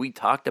 Pete, have we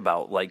talked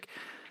about, like,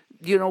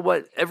 you know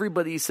what?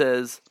 Everybody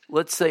says,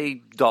 let's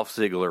say Dolph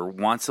Ziggler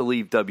wants to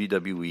leave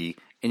WWE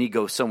and he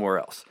goes somewhere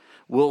else.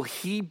 Will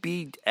he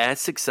be as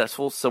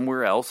successful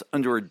somewhere else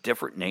under a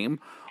different name,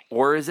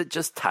 or is it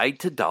just tied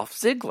to Dolph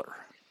Ziggler?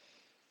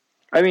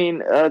 I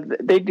mean,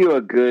 they do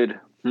a good.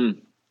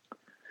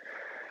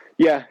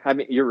 Yeah, I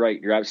mean, you're right.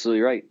 You're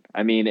absolutely right.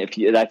 I mean, if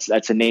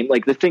that's a name.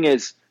 Like the thing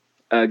is,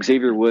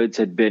 Xavier Woods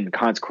had been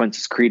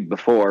Consequences Creed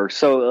before,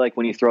 so like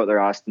when you throw out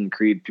there Austin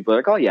Creed, people are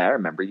like, "Oh yeah, I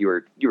remember you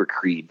were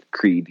Creed,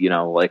 you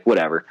know, like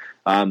whatever."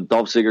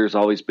 Dolph Ziggler's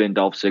always been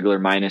Dolph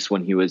Ziggler, minus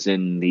when he was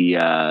in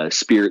the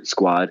Spirit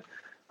Squad.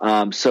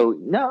 So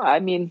no, I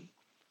mean,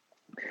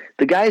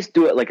 the guys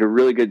do it like a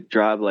really good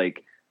job.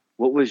 Like,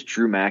 what was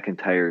Drew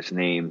McIntyre's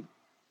name?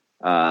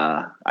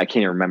 I can't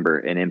even remember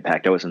in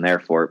Impact. I wasn't there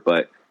for it,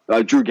 but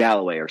Drew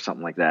Galloway or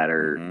something like that,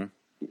 or. Mm-hmm.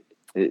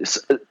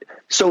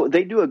 So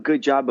they do a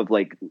good job of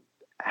like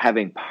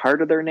having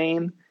part of their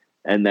name,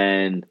 and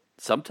then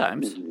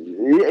sometimes,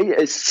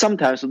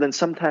 but then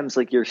sometimes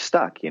like you're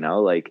stuck, you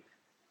know, like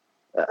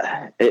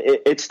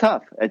it's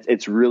tough.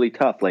 It's really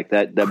tough. Like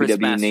that Chris WWE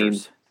Masters. name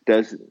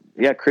does.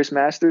 Yeah. Chris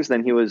Masters.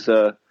 Then he was,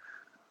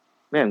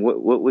 man,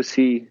 what was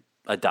he?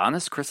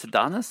 Chris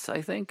Adonis,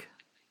 I think.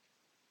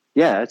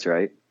 Yeah, that's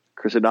right.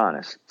 Chris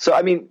Adonis. So,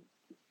 I mean,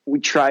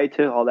 we try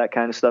to all that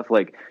kind of stuff,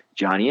 like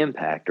Johnny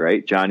Impact,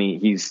 right?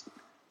 He's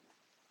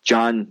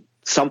John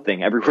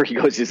something. Everywhere he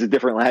goes, he's a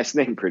different last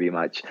name pretty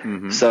much.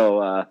 Mm-hmm.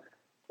 So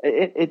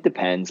it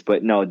depends.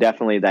 But no,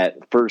 definitely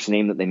that first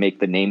name that they make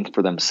the name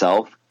for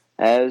themselves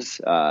as,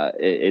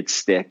 it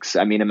sticks.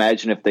 I mean,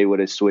 imagine if they would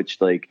have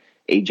switched like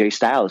AJ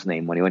Styles'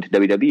 name when he went to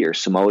WWE or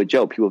Samoa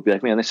Joe. People would be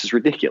like, man, this is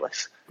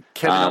ridiculous.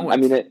 I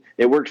mean,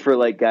 it worked for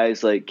like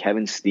guys like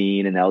Kevin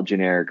Steen and El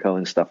Generico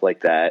and stuff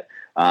like that.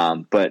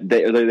 But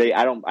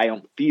I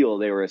don't feel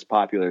they were as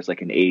popular as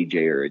like an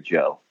AJ or a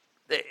Joe.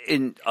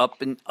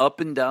 Up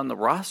and down the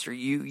roster,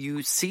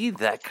 you see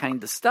that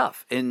kind of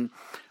stuff. And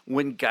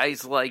when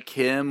guys like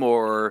him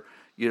or,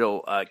 you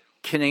know,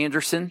 Ken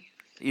Anderson,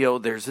 you know,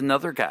 there's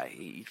another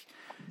guy.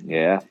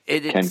 Yeah,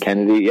 Ken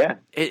Kennedy, yeah.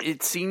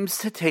 It seems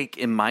to take,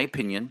 in my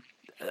opinion,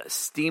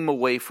 steam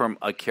away from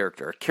a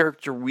character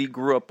we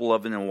grew up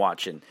loving and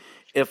watching.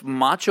 If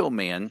Macho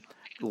Man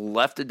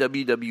left the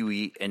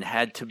WWE and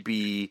had to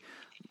be,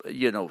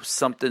 you know,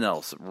 something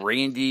else,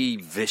 Randy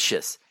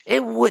Vicious,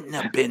 it wouldn't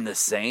have been the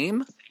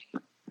same.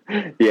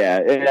 Yeah,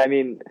 and I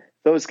mean,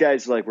 those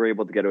guys like were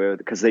able to get away with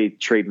it because they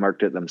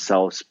trademarked it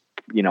themselves,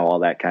 you know, all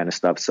that kind of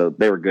stuff. So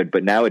they were good.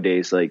 But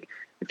nowadays, like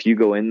if you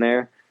go in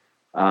there,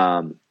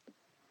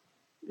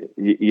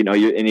 you know,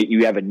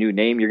 you have a new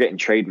name, you're getting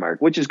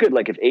trademarked, which is good.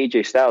 Like if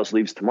AJ Styles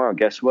leaves tomorrow,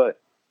 guess what?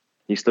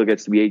 He still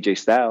gets to be AJ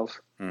Styles.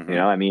 Mm-hmm. You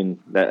know, I mean,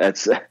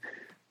 that's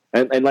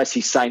unless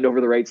he signed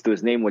over the rights to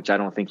his name, which I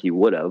don't think he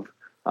would have.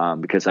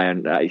 Because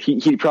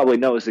he probably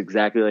knows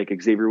exactly like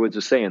Xavier Woods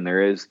was saying,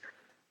 there is,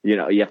 you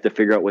know, you have to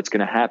figure out what's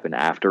going to happen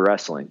after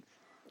wrestling.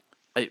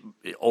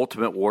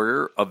 Ultimate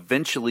Warrior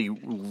eventually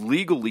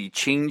legally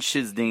changed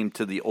his name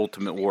to the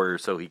Ultimate Warrior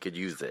so he could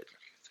use it.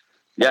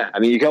 Yeah, I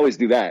mean, you can always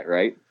do that,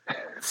 right?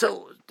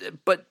 So,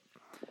 but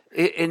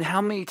and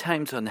how many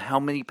times on how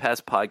many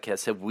past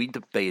podcasts have we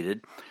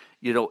debated,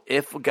 you know,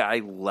 if a guy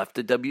left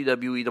the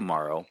WWE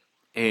tomorrow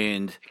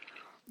and,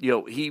 you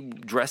know, he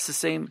dressed the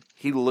same,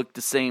 he looked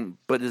the same,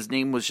 but his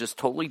name was just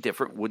totally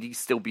different, would he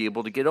still be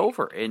able to get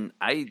over? And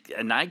I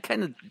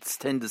kind of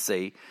tend to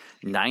say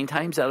 9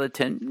 times out of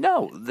 10,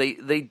 no,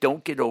 they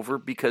don't get over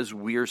because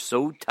we are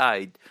so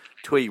tied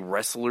to a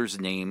wrestler's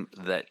name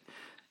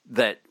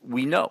that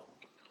we know.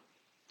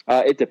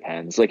 It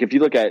depends. Like if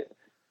you look at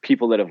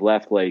people that have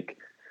left, like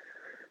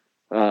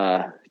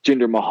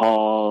Jinder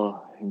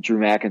Mahal and Drew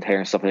McIntyre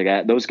and stuff like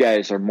that, those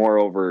guys are more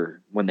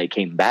over when they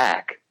came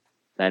back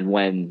than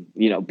when,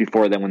 you know,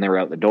 before then when they were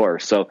out the door.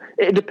 So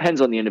it depends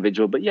on the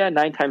individual. But yeah,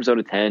 9 times out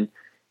of 10,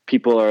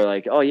 people are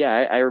like, oh yeah,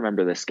 I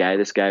remember this guy.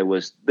 This guy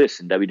was this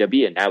in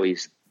WWE and now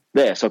he's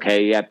this.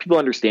 Okay, yeah, people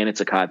understand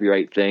it's a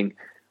copyright thing.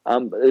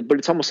 But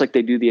it's almost like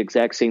they do the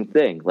exact same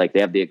thing. Like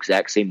they have the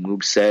exact same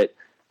moveset.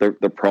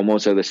 The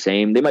promos are the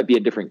same. They might be a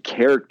different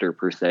character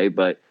per se,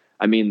 but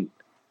I mean,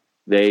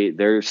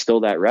 they're still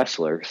that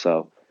wrestler.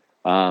 So,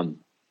 I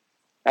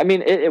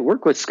mean, it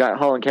worked with Scott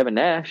Hall and Kevin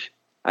Nash.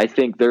 I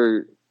think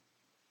they're.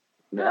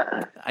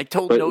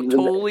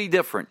 Totally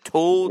different.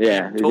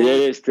 It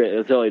is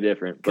totally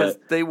different. Because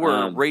they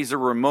were Razor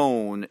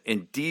Ramon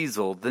and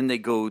Diesel. Then they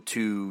go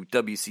to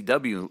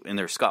WCW and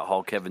they're Scott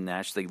Hall, Kevin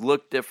Nash. They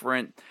look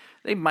different.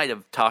 They might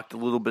have talked a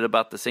little bit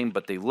about the same,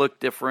 but they look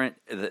different.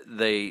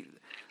 They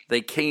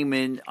came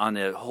in on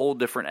a whole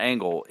different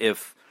angle.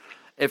 If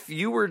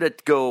you were to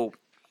go,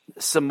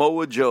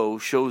 Samoa Joe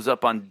shows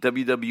up on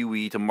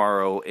WWE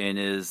tomorrow and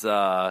is,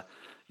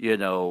 you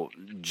know,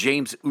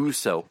 James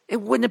Uso, it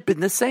wouldn't have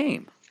been the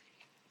same.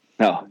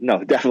 No,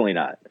 definitely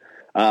not.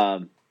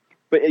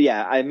 But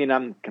yeah, I mean,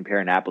 I'm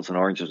comparing apples and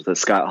oranges with the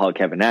Scott Hall,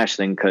 Kevin Nash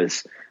thing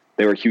because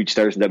they were huge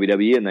stars in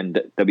WWE, and then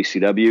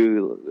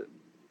WCW,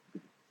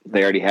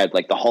 they already had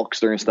like the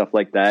Hulkster and stuff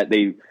like that.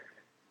 They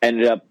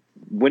ended up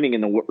winning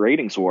in the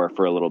ratings war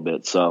for a little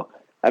bit. So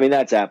I mean,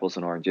 that's apples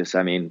and oranges.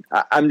 I mean,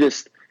 I'm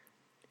just.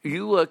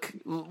 You look.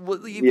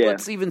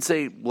 Let's even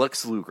say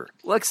Lex Luger.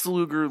 Lex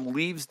Luger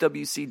leaves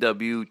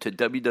WCW to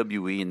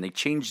WWE, and they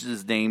changed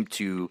his name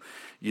to,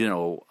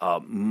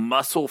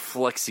 Muscle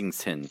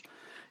Flexington.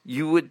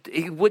 He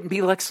wouldn't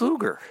be Lex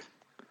Luger.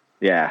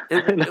 Yeah,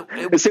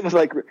 the same with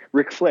like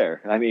Ric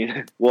Flair. I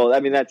mean,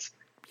 that's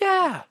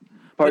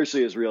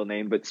partially his real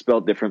name, but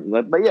spelled different.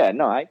 But yeah,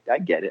 no, I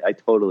get it. I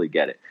totally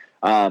get it.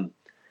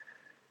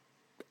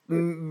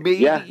 Maybe.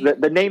 Yeah,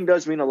 the name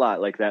does mean a lot.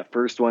 Like that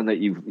first one that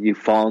you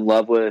fall in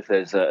love with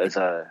as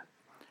a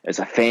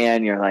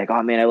fan, you're like,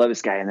 oh man, I love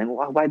this guy, and then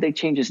why'd they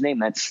change his name?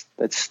 That's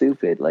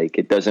stupid. Like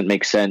it doesn't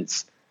make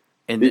sense.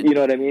 And you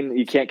know what I mean?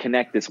 You can't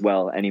connect this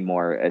well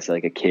anymore as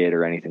like a kid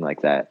or anything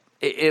like that.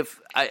 If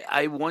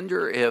I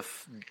wonder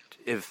if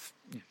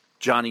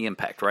Johnny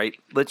Impact, right?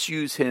 Let's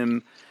use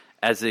him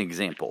as an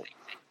example.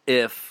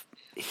 If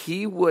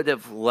he would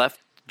have left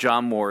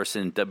John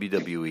Morrison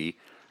WWE,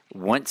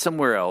 went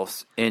somewhere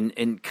else,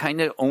 and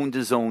kind of owned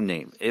his own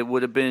name, it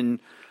would have been,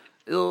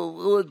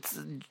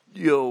 John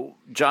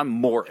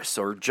Morris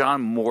or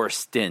John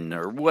Morriston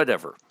or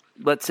whatever.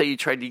 Let's say he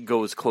tried to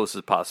go as close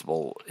as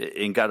possible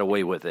and got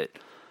away with it.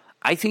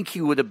 I think he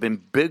would have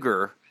been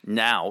bigger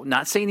now.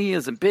 Not saying he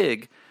isn't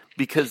big,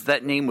 because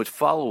that name would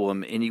follow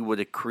him, and he would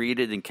have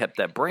created and kept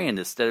that brand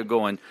instead of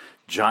going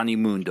Johnny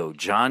Mundo,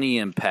 Johnny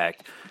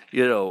Impact,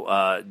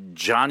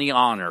 Johnny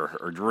Honor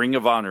or Ring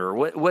of Honor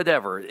or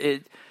whatever.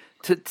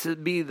 To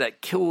me,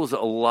 that kills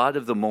a lot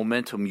of the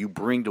momentum you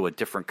bring to a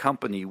different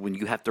company when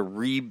you have to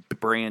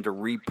rebrand or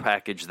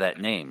repackage that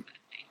name.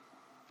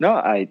 No,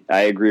 I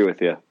agree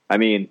with you. I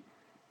mean,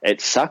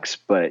 it sucks,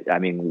 but I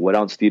mean, what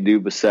else do you do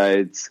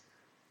besides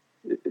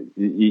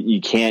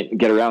you can't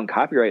get around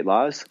copyright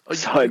laws?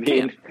 So I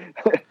mean,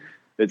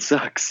 it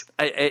sucks.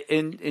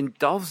 And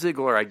Dolph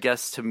Ziggler, I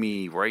guess, to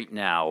me right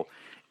now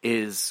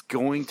is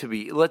going to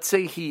be, let's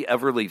say he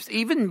ever leaves,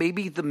 even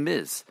maybe The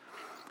Miz.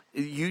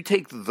 You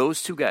take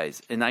those two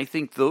guys, and I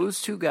think those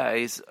two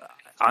guys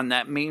on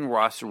that main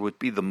roster would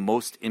be the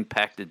most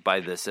impacted by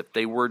this if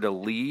they were to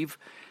leave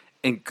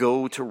and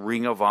go to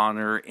Ring of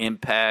Honor,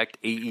 Impact,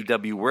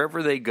 AEW,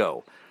 wherever they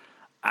go.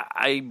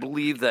 I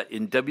believe that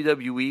in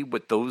WWE,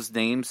 with those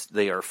names,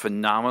 they are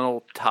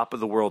phenomenal,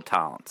 top-of-the-world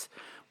talents.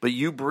 But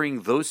you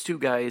bring those two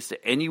guys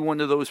to any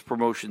one of those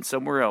promotions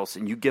somewhere else,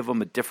 and you give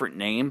them a different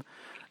name,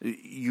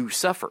 you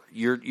suffer.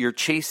 You're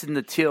chasing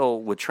the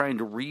tail with trying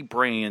to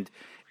rebrand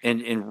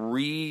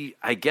and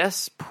I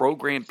guess,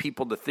 program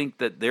people to think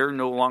that they're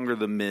no longer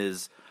the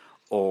Miz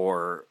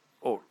or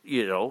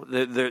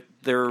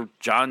they're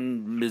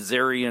John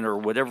Mizarian or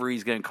whatever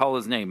he's going to call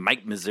his name,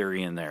 Mike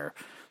Mizarian there.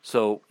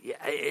 So yeah,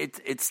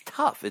 it's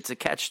tough. It's a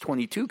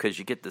catch-22 because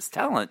you get this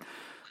talent,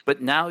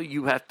 but now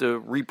you have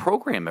to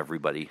reprogram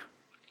everybody.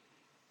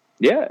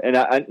 Yeah, and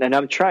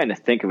I'm trying to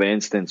think of an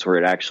instance where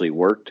it actually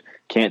worked.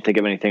 Can't think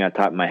of anything on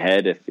top of my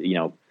head. If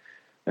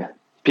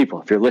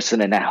people, if you're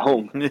listening at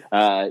home,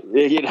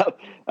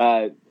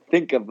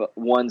 think of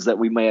ones that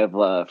we may have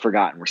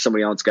forgotten where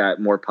somebody else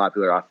got more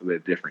popular off of a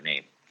different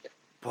name.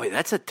 Boy,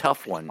 that's a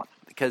tough one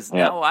because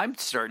now I'm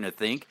starting to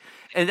think,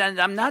 and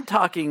I'm not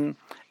talking,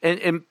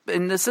 and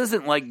this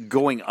isn't like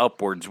going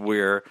upwards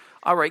where,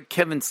 all right,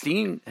 Kevin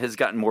Steen has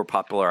gotten more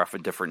popular off a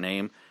different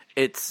name.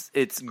 It's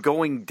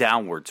going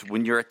downwards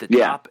when you're at the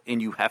top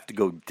and you have to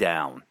go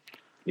down.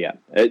 Yeah,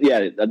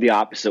 the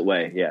opposite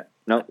way. Yeah,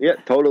 no, yeah,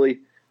 totally.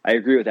 I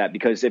agree with that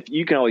because if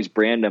you can always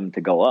brand them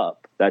to go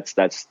up, that's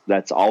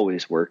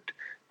always worked.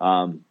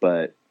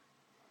 But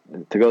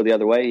to go the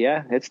other way,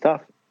 yeah, it's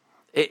tough.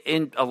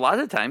 And a lot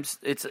of times,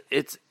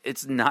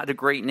 it's not a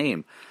great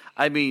name.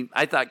 I mean,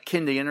 I thought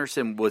Kenny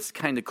Anderson was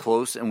kind of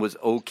close and was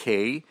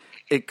okay.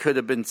 It could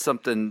have been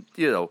something,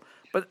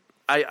 but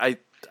I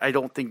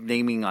don't think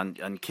naming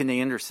on Kenny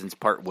Anderson's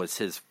part was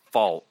his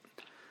fault.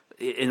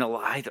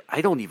 I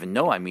don't even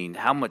know. I mean,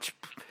 how much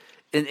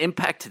in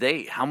Impact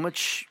today? How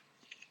much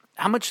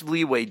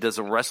leeway does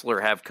a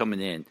wrestler have coming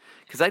in?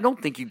 Because I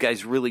don't think you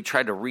guys really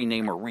try to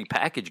rename or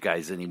repackage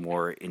guys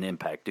anymore in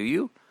Impact, do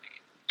you?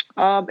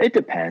 It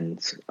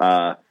depends.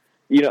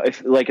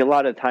 If like a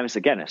lot of times,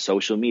 again, it's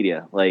social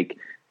media. Like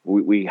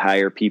we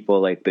hire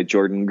people like the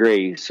Jordan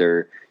Grace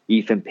or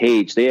Ethan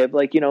Page. They have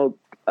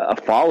a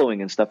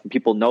following and stuff, and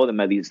people know them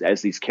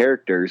as these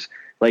characters.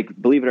 Like,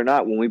 believe it or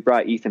not, when we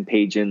brought Ethan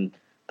Page in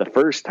the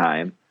first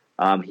time,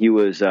 he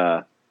was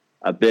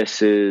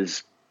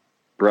Abyss's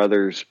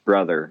brother's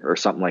brother or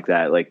something like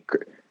that. Like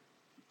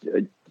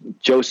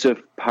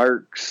Joseph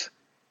Parks,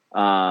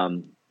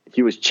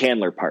 he was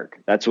Chandler Park.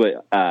 That's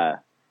what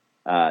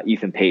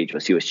Ethan Page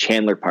was. He was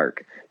Chandler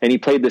Park, and he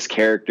played this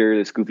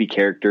goofy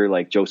character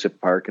like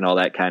Joseph Park and all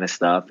that kind of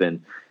stuff.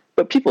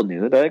 But people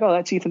knew. They're like, oh,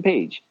 that's Ethan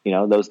Page.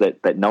 Those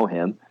that know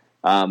him.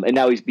 And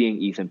now he's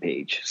being Ethan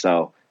Page.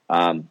 So,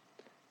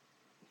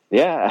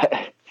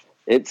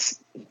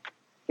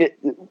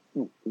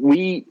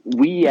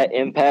 we at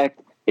Impact,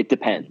 it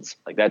depends.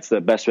 Like, that's the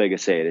best way I could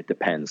say it. It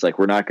depends. Like,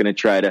 we're not going to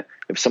try to,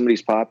 if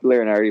somebody's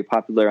popular and already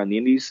popular on the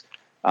indies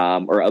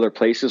or other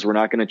places, we're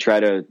not going to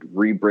try to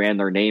rebrand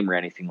their name or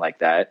anything like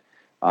that.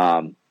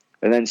 And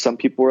then some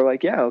people were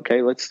like, yeah,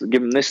 okay, let's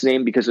give him this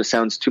name because it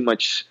sounds too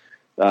much,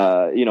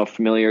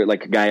 familiar,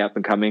 like a guy up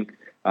and coming.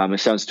 It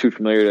sounds too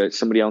familiar to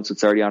somebody else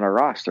that's already on our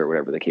roster, or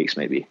whatever the case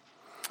may be.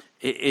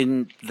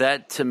 And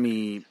that, to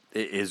me,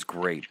 is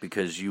great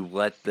because you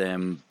let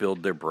them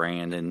build their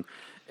brand. And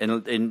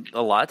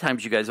a lot of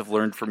times you guys have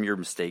learned from your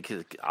mistakes,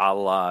 a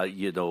la,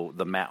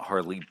 the Matt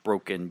Harley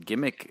broken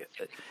gimmick.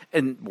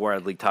 And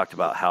Bradley talked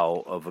about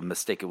how of a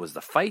mistake it was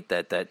the fight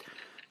that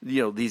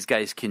these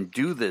guys can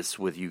do this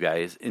with you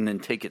guys and then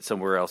take it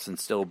somewhere else and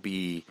still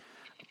be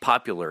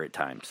popular at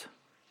times.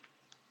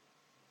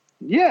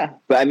 Yeah.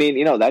 But I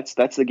mean, that's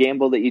the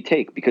gamble that you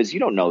take because you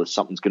don't know if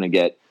something's going to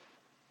get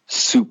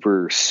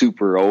super,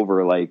 super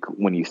over. Like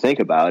when you think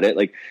about it,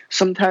 like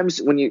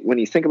sometimes when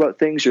you think about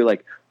things, you're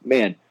like,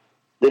 man,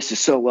 this is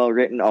so well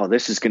written. Oh,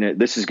 this is going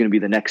to be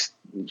the next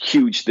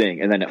huge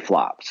thing. And then it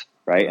flops.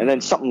 Right. And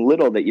then something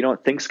little that you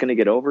don't think is going to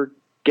get over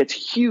gets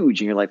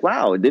huge and you're like,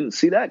 wow, I didn't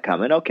see that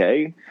coming.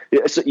 Okay.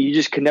 So you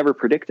just can never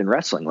predict in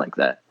wrestling like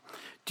that.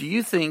 Do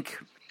you think,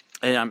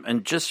 and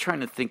I'm just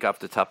trying to think off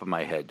the top of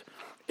my head,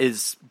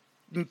 is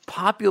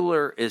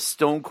popular as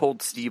Stone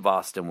Cold Steve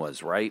Austin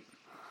was, right?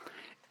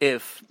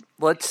 If,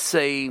 let's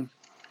say,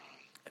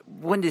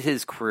 when did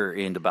his career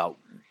end? About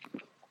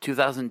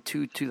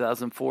 2002,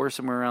 2004,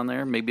 somewhere around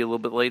there? Maybe a little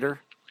bit later?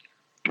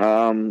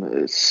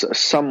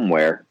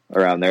 Somewhere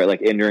around there,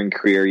 like entering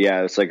career.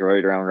 Yeah, it's like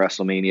right around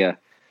WrestleMania.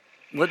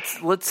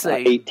 Let's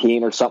say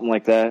 18 or something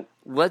like that.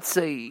 Let's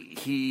say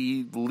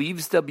he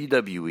leaves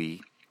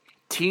WWE.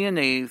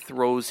 TNA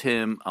throws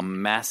him a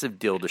massive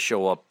deal to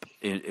show up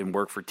and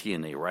work for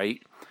TNA,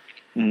 right?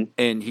 Mm-hmm.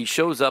 And he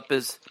shows up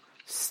as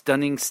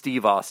Stunning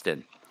Steve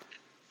Austin.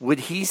 Would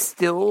he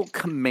still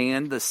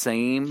command the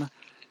same?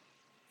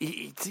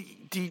 I'm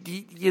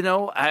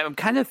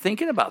kind of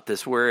thinking about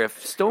this, where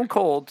if Stone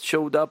Cold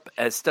showed up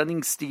as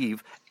Stunning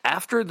Steve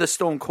after the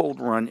Stone Cold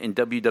run in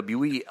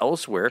WWE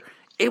elsewhere,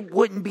 it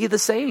wouldn't be the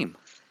same.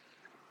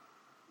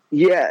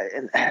 Yeah,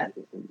 and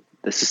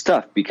this is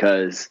tough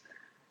because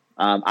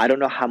I don't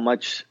know how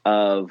much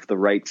of the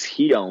rights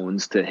he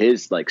owns to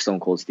his like Stone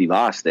Cold Steve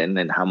Austin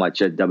and how much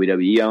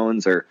WWE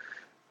owns, or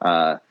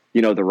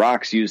The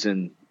Rock's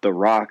using The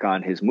Rock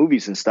on his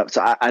movies and stuff.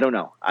 So I don't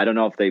know. I don't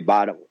know if they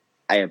bought it.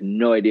 I have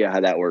no idea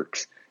how that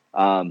works.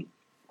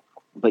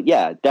 But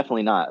yeah,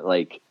 definitely not.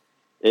 Like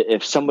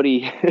if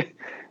somebody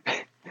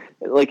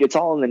like it's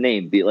all in the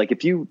name. Like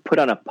if you put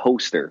on a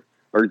poster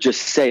or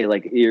just say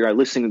like you're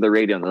listening to the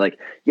radio and they're like,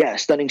 yeah,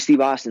 Stunning Steve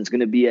Austin's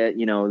going to be at,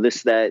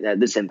 this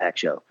Impact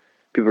show.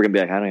 People are going to be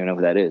like, I don't even know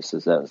who that is.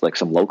 Is that like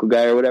some local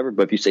guy or whatever?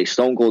 But if you say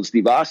Stone Cold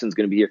Steve Austin's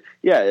going to be here,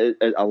 yeah,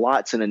 a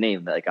lot's in a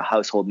name, like a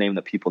household name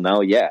that people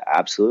know. Yeah,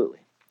 absolutely.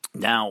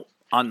 Now,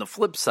 on the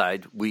flip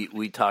side,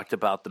 we talked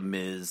about The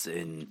Miz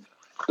and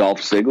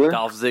Dolph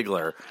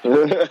Ziggler.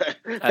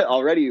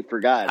 Already you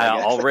forgot.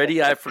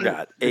 I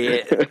forgot.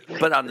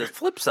 But on the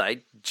flip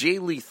side, Jay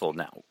Lethal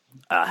now,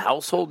 a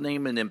household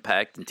name in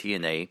Impact and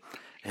TNA,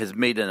 has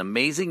made an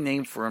amazing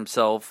name for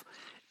himself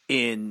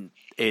in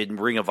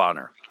Ring of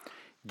Honor.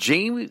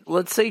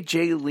 Let's say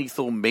Jay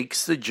Lethal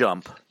makes the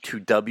jump to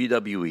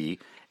WWE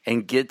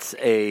and gets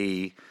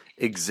a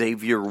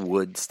Xavier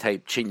Woods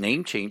type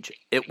name change.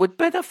 It would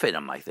benefit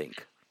him, I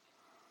think.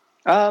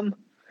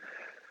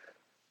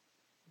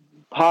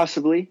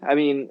 Possibly. I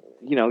mean,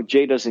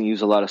 Jay doesn't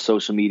use a lot of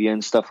social media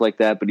and stuff like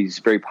that, but he's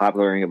very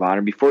popular in Ring of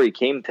Honor. Before he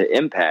came to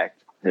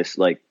Impact, this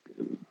like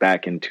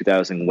back in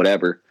 2000,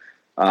 whatever,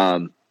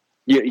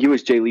 he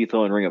was Jay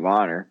Lethal in Ring of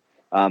Honor.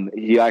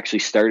 He actually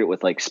started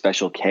with like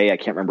Special K. I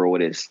can't remember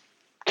what his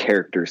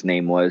character's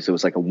name was. It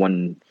was like a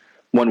one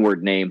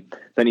word name.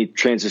 Then he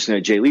transitioned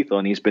to Jay Lethal,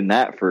 and he's been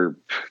that for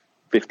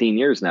 15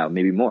 years now,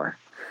 maybe more.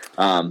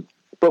 But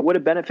would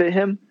it benefit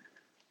him?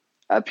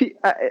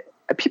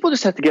 People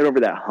just have to get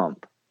over that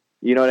hump.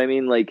 You know what I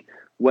mean? Like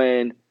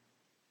when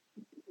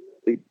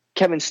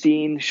Kevin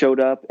Steen showed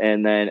up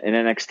and then in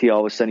NXT,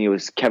 all of a sudden he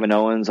was Kevin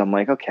Owens. I'm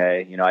like,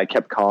 okay, I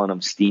kept calling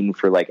him Steen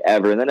for like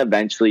ever. And then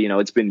eventually,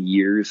 it's been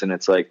years and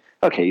it's like,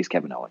 okay, he's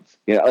Kevin Owens.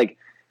 Like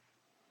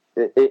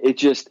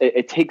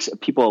it takes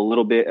people a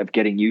little bit of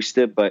getting used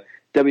to, but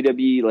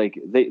WWE, like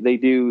they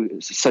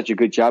do such a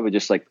good job of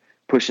just like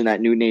pushing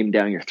that new name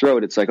down your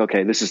throat. It's like,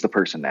 okay, this is the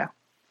person now.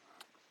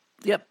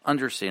 Yep,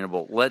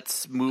 understandable.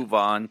 Let's move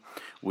on.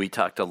 We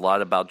talked a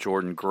lot about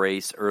Jordynne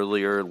Grace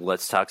earlier.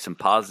 Let's talk some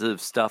positive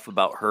stuff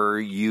about her,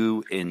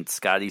 you, and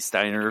Scotty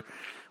Steiner.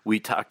 We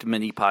talked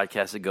many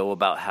podcasts ago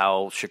about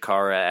how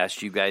Shakara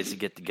asked you guys to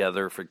get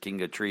together for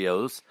King of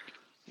Trios.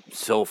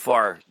 So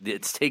far,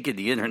 it's taken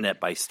the internet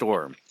by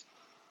storm.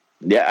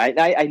 Yeah,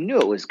 I knew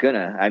it was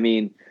gonna. I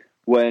mean,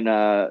 when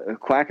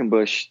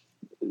Quackenbush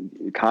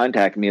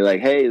contacted me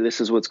like, hey,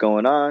 this is what's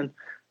going on.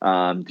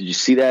 Did you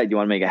see that? Do you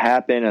want to make it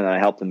happen? And then I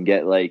helped them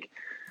get like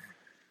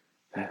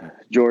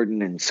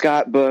Jordan and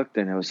Scott booked,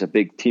 and it was a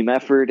big team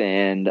effort,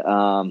 and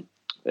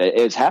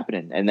it was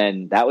happening. And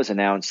then that was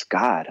announced.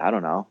 God, I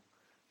don't know.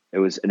 It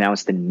was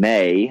announced in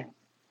May,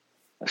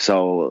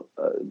 so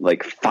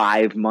like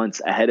 5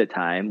 months ahead of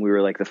time. We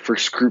were like the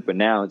first group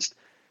announced,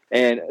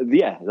 And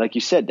yeah, like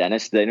you said,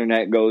 Dennis, the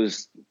internet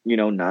goes,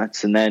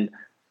 nuts. And then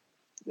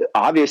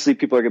obviously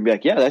people are going to be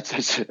like, yeah,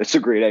 that's a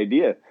great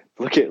idea.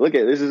 Look at,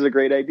 this is a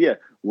great idea.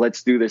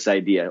 Let's do this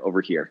idea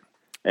over here.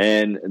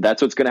 And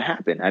that's what's going to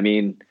happen. I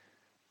mean,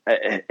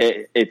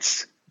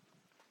 it's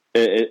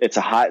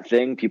a hot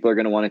thing. People are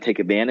going to want to take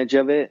advantage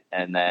of it.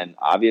 And then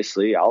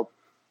obviously I'll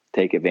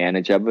take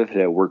advantage of it.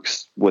 It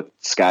works with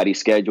Scotty's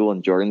schedule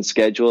and Jordan's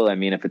schedule. I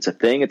mean, if it's a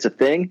thing, it's a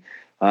thing.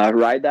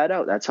 Ride that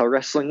out. That's how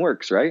wrestling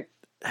works, right?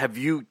 Have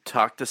you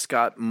talked to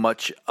Scott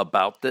much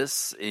about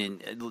this?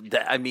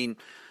 I mean,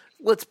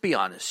 let's be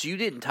honest. You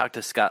didn't talk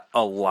to Scott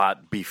a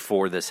lot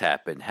before this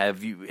happened.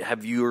 Have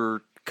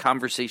your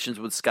conversations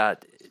with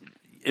Scott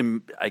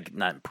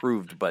not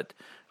improved, but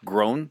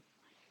grown?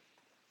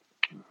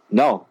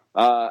 No.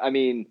 I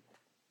mean,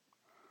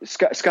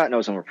 Scott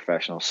knows I'm a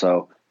professional,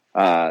 so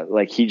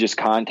he just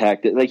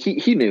contacted.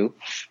 He knew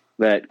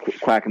that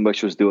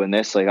Quackenbush was doing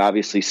this. Like,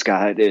 obviously,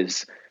 Scott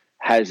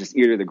has his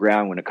ear to the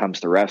ground when it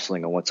comes to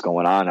wrestling and what's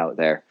going on out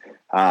there.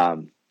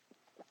 And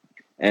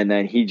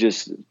then he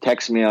just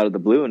texted me out of the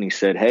blue and he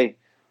said, "Hey,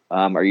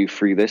 are you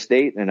free this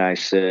date?" And I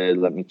said,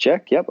 "Let me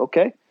check." "Yep.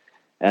 Okay."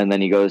 And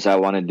then he goes, "I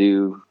want to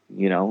do,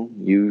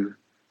 you,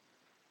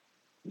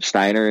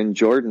 Steiner and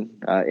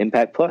Jordan,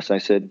 Impact Plus." I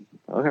said,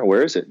 "Okay,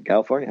 where is it?"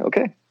 "California."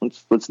 "Okay,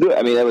 let's do it."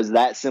 I mean, that was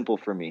that simple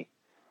for me.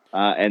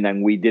 And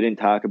then we didn't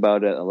talk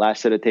about it. The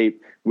last set of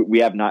tape, we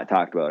have not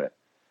talked about it.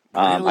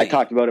 Really? I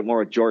talked about it more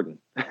with Jordan,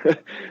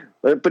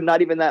 but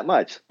not even that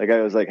much. Like,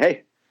 I was like,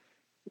 "Hey,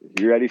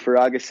 you ready for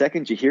August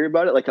 2nd? Did you hear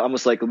about it?" Like,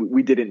 almost like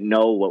we didn't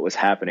know what was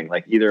happening.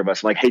 Like, either of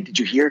us. I'm like, "Hey, did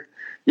you hear?"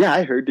 "Yeah,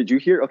 I heard." "Did you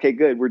hear?" "Okay,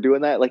 good. We're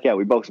doing that." Like, yeah,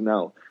 we both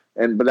know.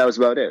 But that was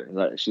about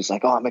it. She's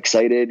like, "Oh, I'm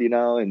excited,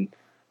 and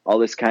all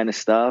this kind of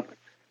stuff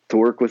to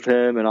work with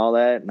him and all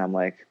that." And I'm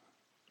like,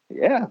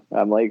 yeah,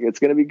 it's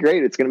going to be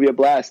great. It's going to be a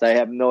blast. I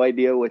have no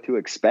idea what to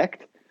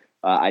expect.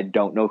 I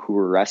don't know who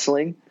we're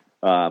wrestling.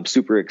 I'm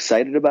super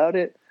excited about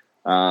it.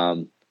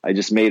 I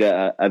just made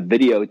a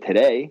video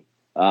today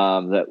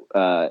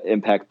that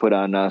Impact put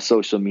on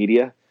social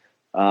media,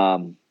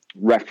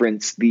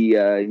 reference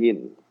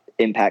the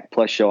Impact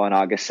Plus show on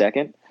August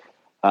 2nd.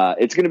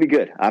 It's going to be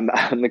good.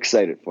 I'm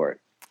excited for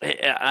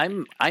it.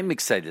 I'm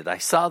excited. I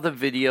saw the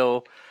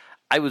video.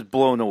 I was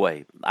blown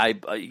away.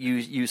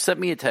 You sent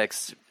me a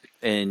text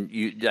and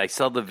I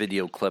saw the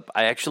video clip.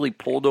 I actually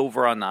pulled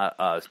over on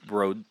the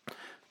road,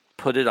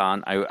 put it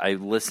on. I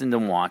listened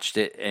and watched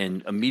it,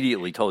 and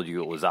immediately told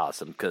you it was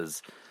awesome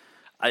because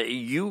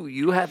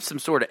you have some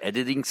sort of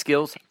editing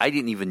skills I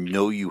didn't even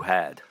know you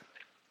had.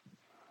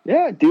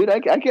 Yeah, dude, I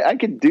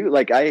could do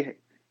I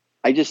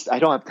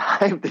don't have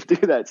time to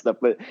do that stuff.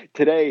 But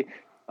today,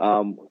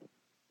 I'm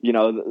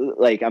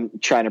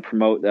trying to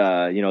promote,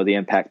 the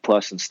Impact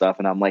Plus and stuff.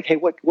 And I'm like, hey,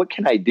 what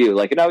can I do?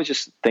 And I was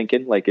just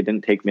thinking, it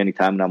didn't take me any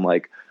time. And I'm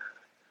like,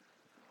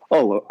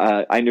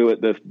 I knew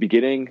at the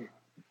beginning,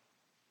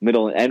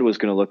 middle, and end was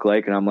going to look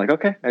like. And I'm like,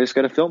 okay, I just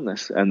got to film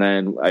this. And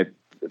then I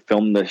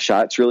filmed the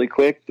shots really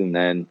quick. And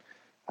then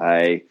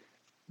I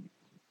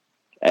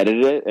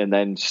edited it and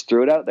then just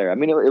threw it out there. I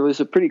mean, it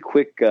was a pretty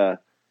quick deal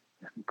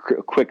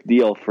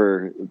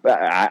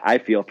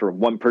I feel for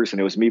one person.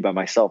 It was me by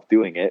myself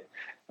doing it.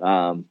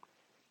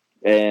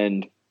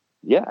 And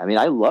yeah, I mean,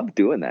 I love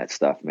doing that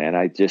stuff,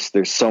 man.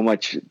 there's so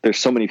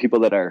many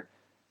people that are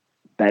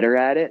better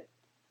at it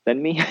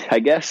than me, I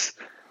guess.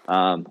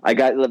 I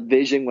got the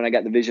vision. When I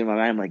got the vision in my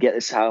mind, I'm like, yeah,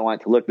 this is how I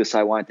want it to look. This is how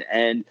I want it to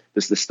end.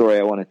 This is the story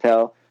I want to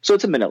tell. So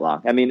it's a minute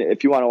long. I mean,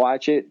 if you want to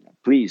watch it,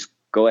 please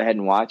go ahead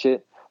and watch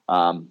it.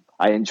 I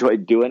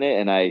enjoyed doing it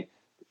and I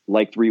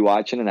liked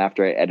rewatching it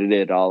after I edited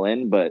it all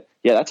in. But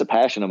yeah, that's a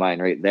passion of mine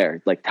right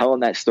there. Telling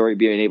that story,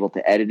 being able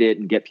to edit it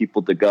and get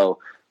people to go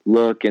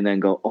look and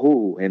then go,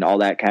 oh, and all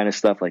that kind of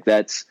stuff.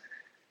 That's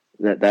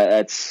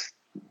I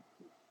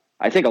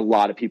think a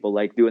lot of people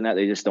like doing that.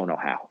 They just don't know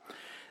how.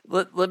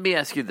 Let me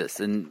ask you this,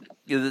 and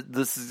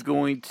this is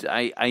going to,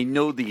 I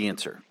know the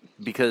answer,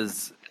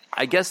 because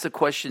I guess the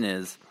question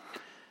is,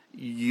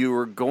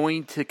 you're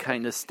going to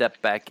kind of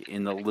step back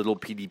in the little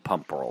PD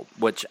Pump world,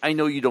 which I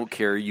know you don't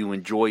care. You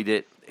enjoyed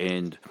it,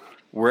 and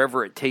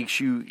wherever it takes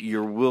you,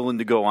 you're willing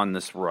to go on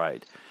this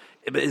ride.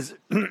 Is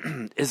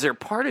there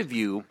part of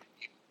you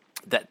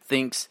that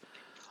thinks,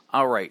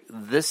 all right,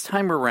 this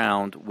time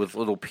around with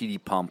little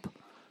PD Pump,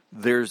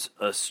 there's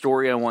a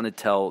story I want to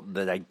tell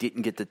that I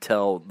didn't get to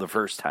tell the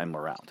first time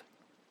around?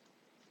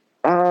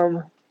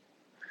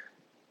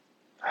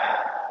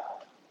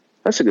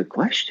 That's a good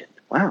question.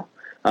 Wow.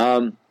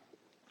 I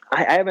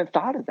haven't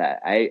thought of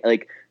that.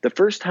 The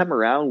first time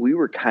around, we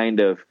were kind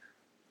of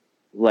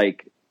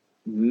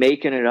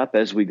making it up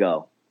as we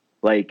go.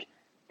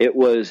 It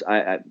was,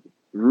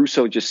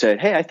 Russo just said,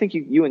 hey, I think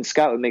you and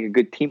Scott would make a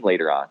good team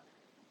later on,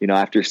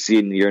 after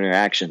seeing your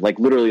interaction.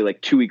 Literally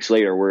 2 weeks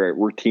later,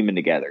 we're teaming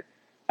together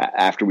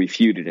after we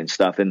feuded and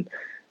stuff. And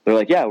they're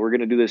like, yeah, we're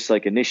going to do this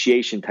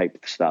initiation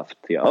type stuff.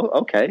 Oh,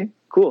 okay,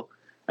 cool.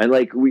 And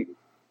I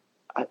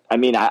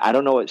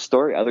don't know what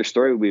other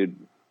story we would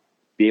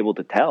be able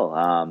to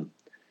tell.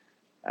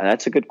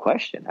 That's a good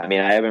question. I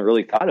mean, I haven't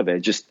really thought of it.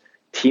 Just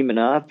teaming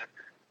up,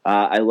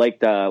 I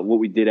liked what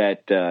we did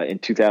in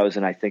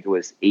 2000, I think it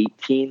was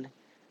 18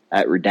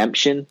 at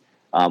Redemption,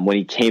 when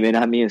he came in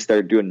on me and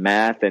started doing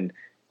math and,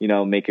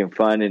 making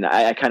fun. And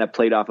I kind of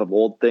played off of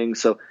old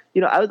things. So,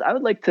 I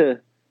would like to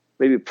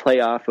maybe play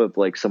off of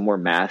like some more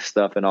math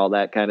stuff and all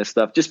that kind of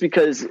stuff, just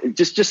because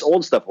just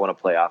old stuff I want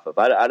to play off of.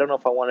 I don't know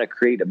if I want to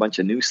create a bunch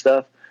of new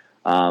stuff.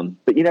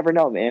 But you never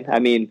know, man. I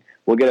mean,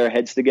 we'll get our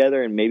heads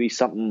together and maybe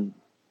something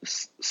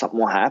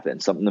will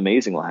happen. Something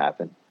amazing will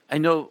happen. I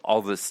know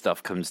all this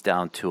stuff comes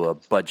down to a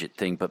budget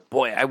thing, but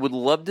boy, I would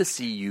love to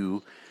see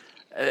you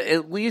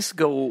at least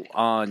go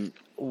on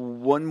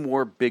one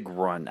more big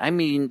run. I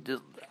mean,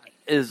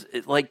 is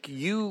like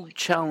you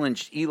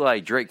challenged Eli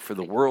Drake for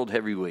the World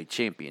Heavyweight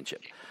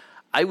Championship.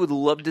 I would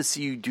love to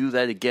see you do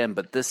that again,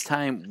 but this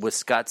time with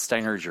Scott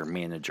Steiner as your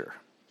manager.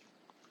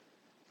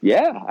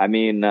 Yeah, I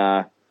mean,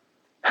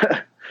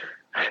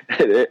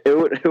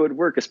 it would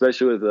work,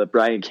 especially with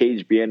Brian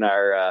Cage being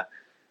our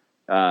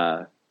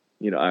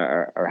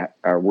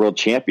world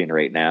champion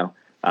right now.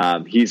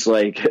 He's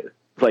like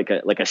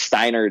a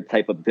Steiner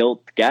type of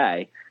built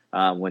guy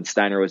when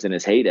Steiner was in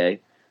his heyday.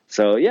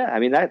 So yeah, I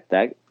mean that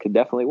could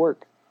definitely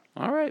work.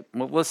 All right.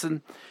 Well,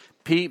 listen,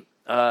 Pete,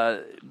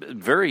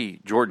 very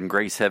Jordan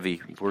Grace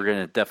heavy. We're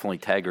gonna definitely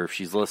tag her if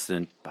she's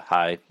listening.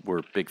 Hi,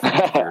 we're big fans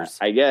of yours.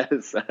 I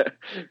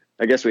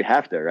guess we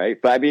have to,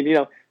 right? But I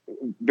mean,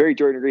 very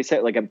Jordan Grace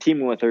heavy. Like I'm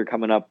teaming with her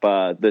coming up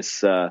this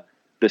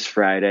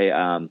Friday.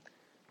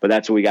 But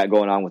that's what we got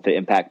going on with the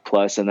Impact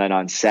Plus. And then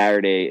on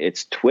Saturday,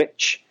 it's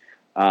Twitch.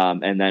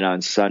 And then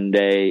on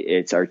Sunday,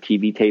 it's our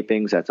TV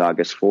tapings. That's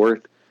August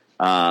 4th.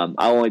 I'll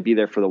only be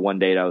there for the one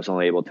date I was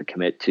only able to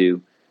commit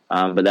to.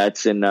 But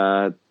that's on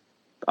the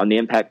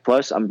Impact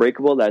Plus.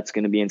 Unbreakable, that's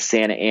going to be in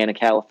Santa Ana,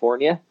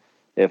 California.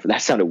 If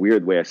that sounded a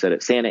weird way I said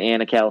it. Santa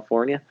Ana,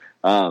 California.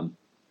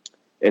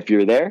 If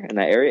you're there in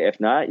that area. If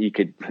not, you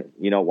could,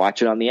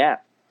 watch it on the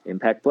app,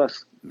 Impact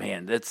Plus.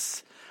 Man,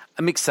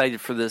 I'm excited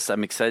for this.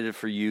 I'm excited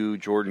for you,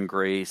 Jordan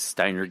Grace,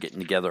 Steiner getting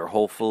together.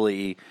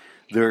 Hopefully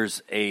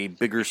there's a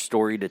bigger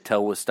story to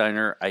tell with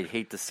Steiner. I'd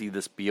hate to see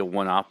this be a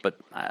one-off, but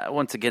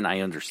once again,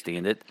 I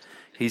understand it.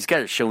 He's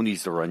got a show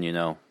needs to run,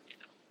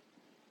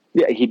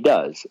 Yeah, he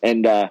does.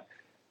 And,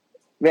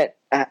 man,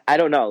 I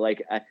don't know.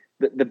 Like,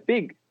 the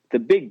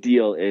big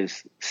deal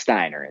is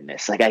Steiner in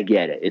this. Like, I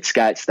get it. It's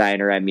Scott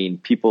Steiner. I mean,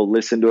 people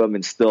listen to him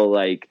and still,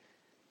 like,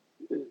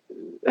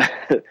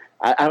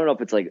 I don't know if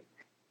it's like,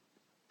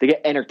 they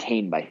get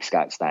entertained by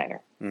Scott Steiner.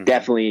 Mm-hmm.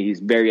 Definitely,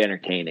 he's very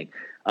entertaining.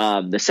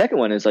 The second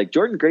one is like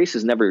Jordan Grace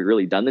has never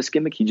really done this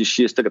gimmick. She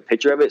just took a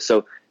picture of it.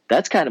 So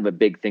that's kind of a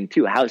big thing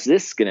too. How's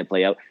this going to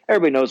play out?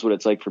 Everybody knows what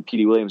it's like for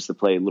Petey Williams to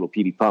play little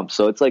Petey Pump.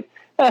 So it's like,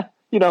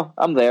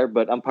 I'm there,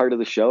 but I'm part of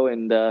the show,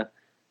 and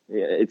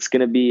it's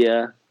going to be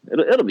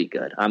it'll be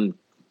good. I'm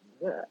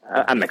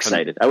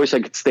excited. I wish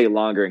I could stay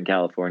longer in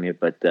California,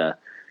 but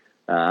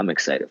I'm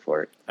excited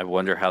for it. I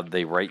wonder how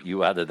they write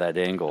you out of that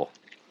angle.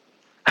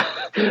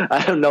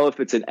 I don't know if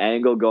it's an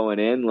angle going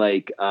in,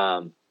 like,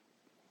 I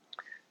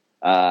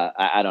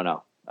don't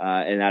know.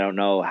 And I don't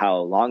know how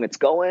long it's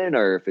going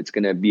or if it's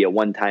going to be a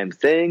one-time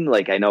thing.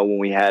 Like I know when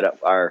we had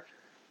our,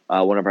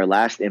 one of our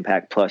last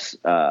Impact Plus,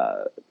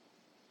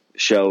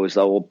 shows,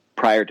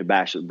 prior to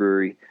Bash at the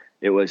Brewery,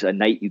 it was A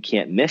Night You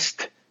Can't Miss,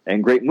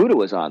 and Great Muta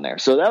was on there.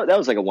 So that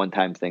was like a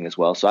one-time thing as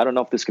well. So I don't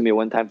know if this can be a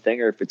one-time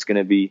thing or if it's going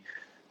to be,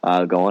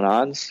 going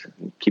on.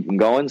 Keep them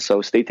going.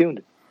 So stay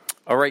tuned.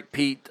 All right,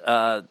 Pete,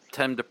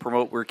 time to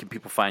promote. Where can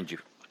people find you?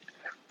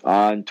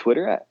 On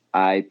Twitter at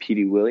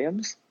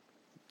iPeteyWilliams.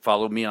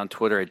 Follow me on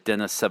Twitter at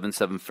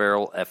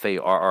Dennis77Farrell,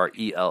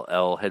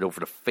 Farrell. Head over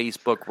to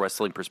Facebook,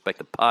 Wrestling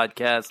Perspective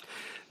Podcast.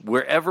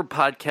 Wherever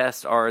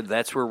podcasts are,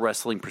 that's where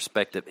Wrestling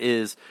Perspective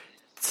is.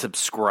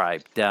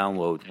 Subscribe,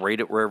 download,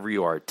 rate it wherever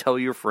you are. Tell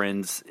your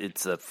friends.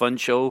 It's a fun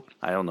show.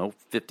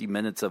 50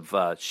 minutes of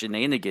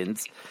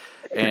shenanigans.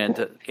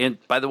 And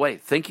by the way,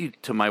 thank you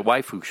to my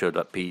wife who showed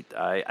up, Pete.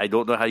 I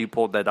don't know how you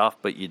pulled that off,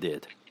 but you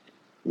did.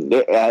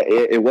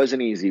 It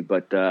wasn't easy,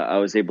 but I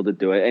was able to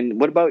do it. And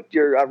what about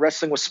your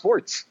Wrestling with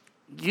Sports?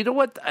 You know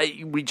what?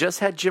 We just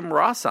had Jim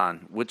Ross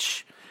on,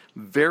 which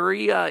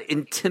very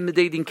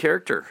intimidating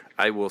character.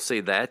 I will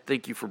say that.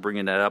 Thank you for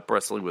bringing that up.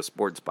 Wrestling with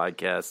Sports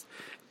podcast.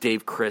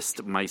 Dave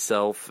Christ,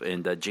 myself,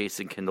 and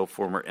Jason Kendall,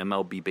 former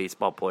MLB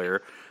baseball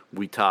player.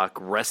 We talk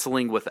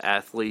wrestling with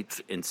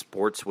athletes and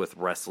sports with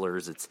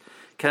wrestlers. It's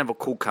kind of a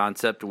cool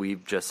concept.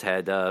 We've just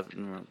had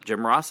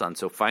Jim Ross on,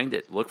 so find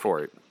it. Look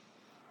for it.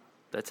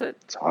 That's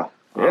it.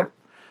 Yeah.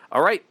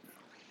 All right.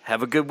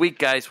 Have a good week,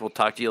 guys. We'll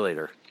talk to you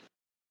later.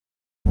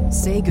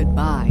 Say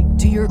goodbye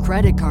to your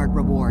credit card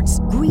rewards.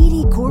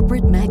 Greedy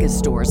corporate mega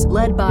stores,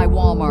 led by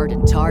Walmart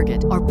and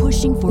Target, are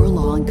pushing for a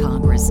law in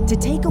Congress to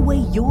take away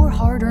your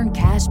hard-earned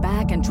cash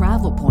back and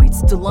travel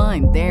points to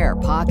line their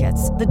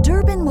pockets. The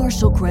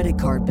Durbin-Marshall credit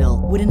card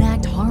bill would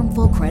enact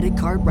harmful credit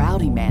card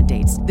routing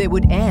mandates that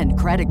would end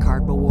credit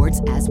card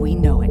rewards as we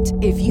know it.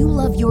 If you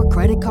love your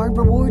credit card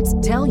rewards,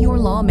 tell your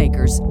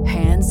lawmakers,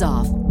 hands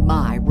off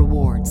my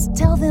rewards.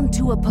 Tell them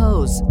to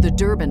oppose the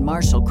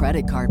Durbin-Marshall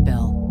credit card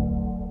bill.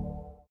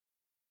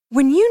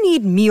 When you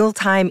need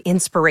mealtime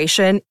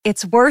inspiration,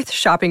 it's worth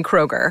shopping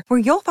Kroger, where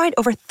you'll find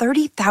over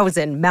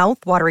 30,000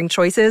 mouth-watering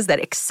choices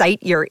that excite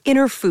your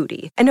inner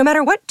foodie. And no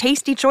matter what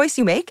tasty choice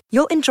you make,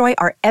 you'll enjoy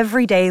our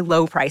everyday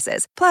low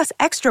prices, plus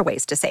extra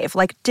ways to save,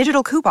 like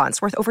digital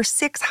coupons worth over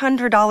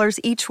 $600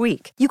 each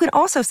week. You can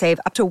also save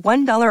up to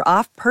 $1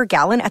 off per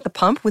gallon at the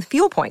pump with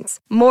fuel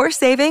points. More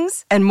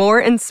savings and more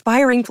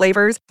inspiring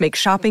flavors make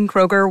shopping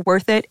Kroger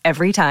worth it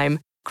every time.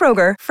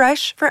 Kroger,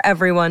 fresh for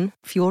everyone.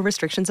 Fuel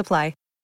restrictions apply.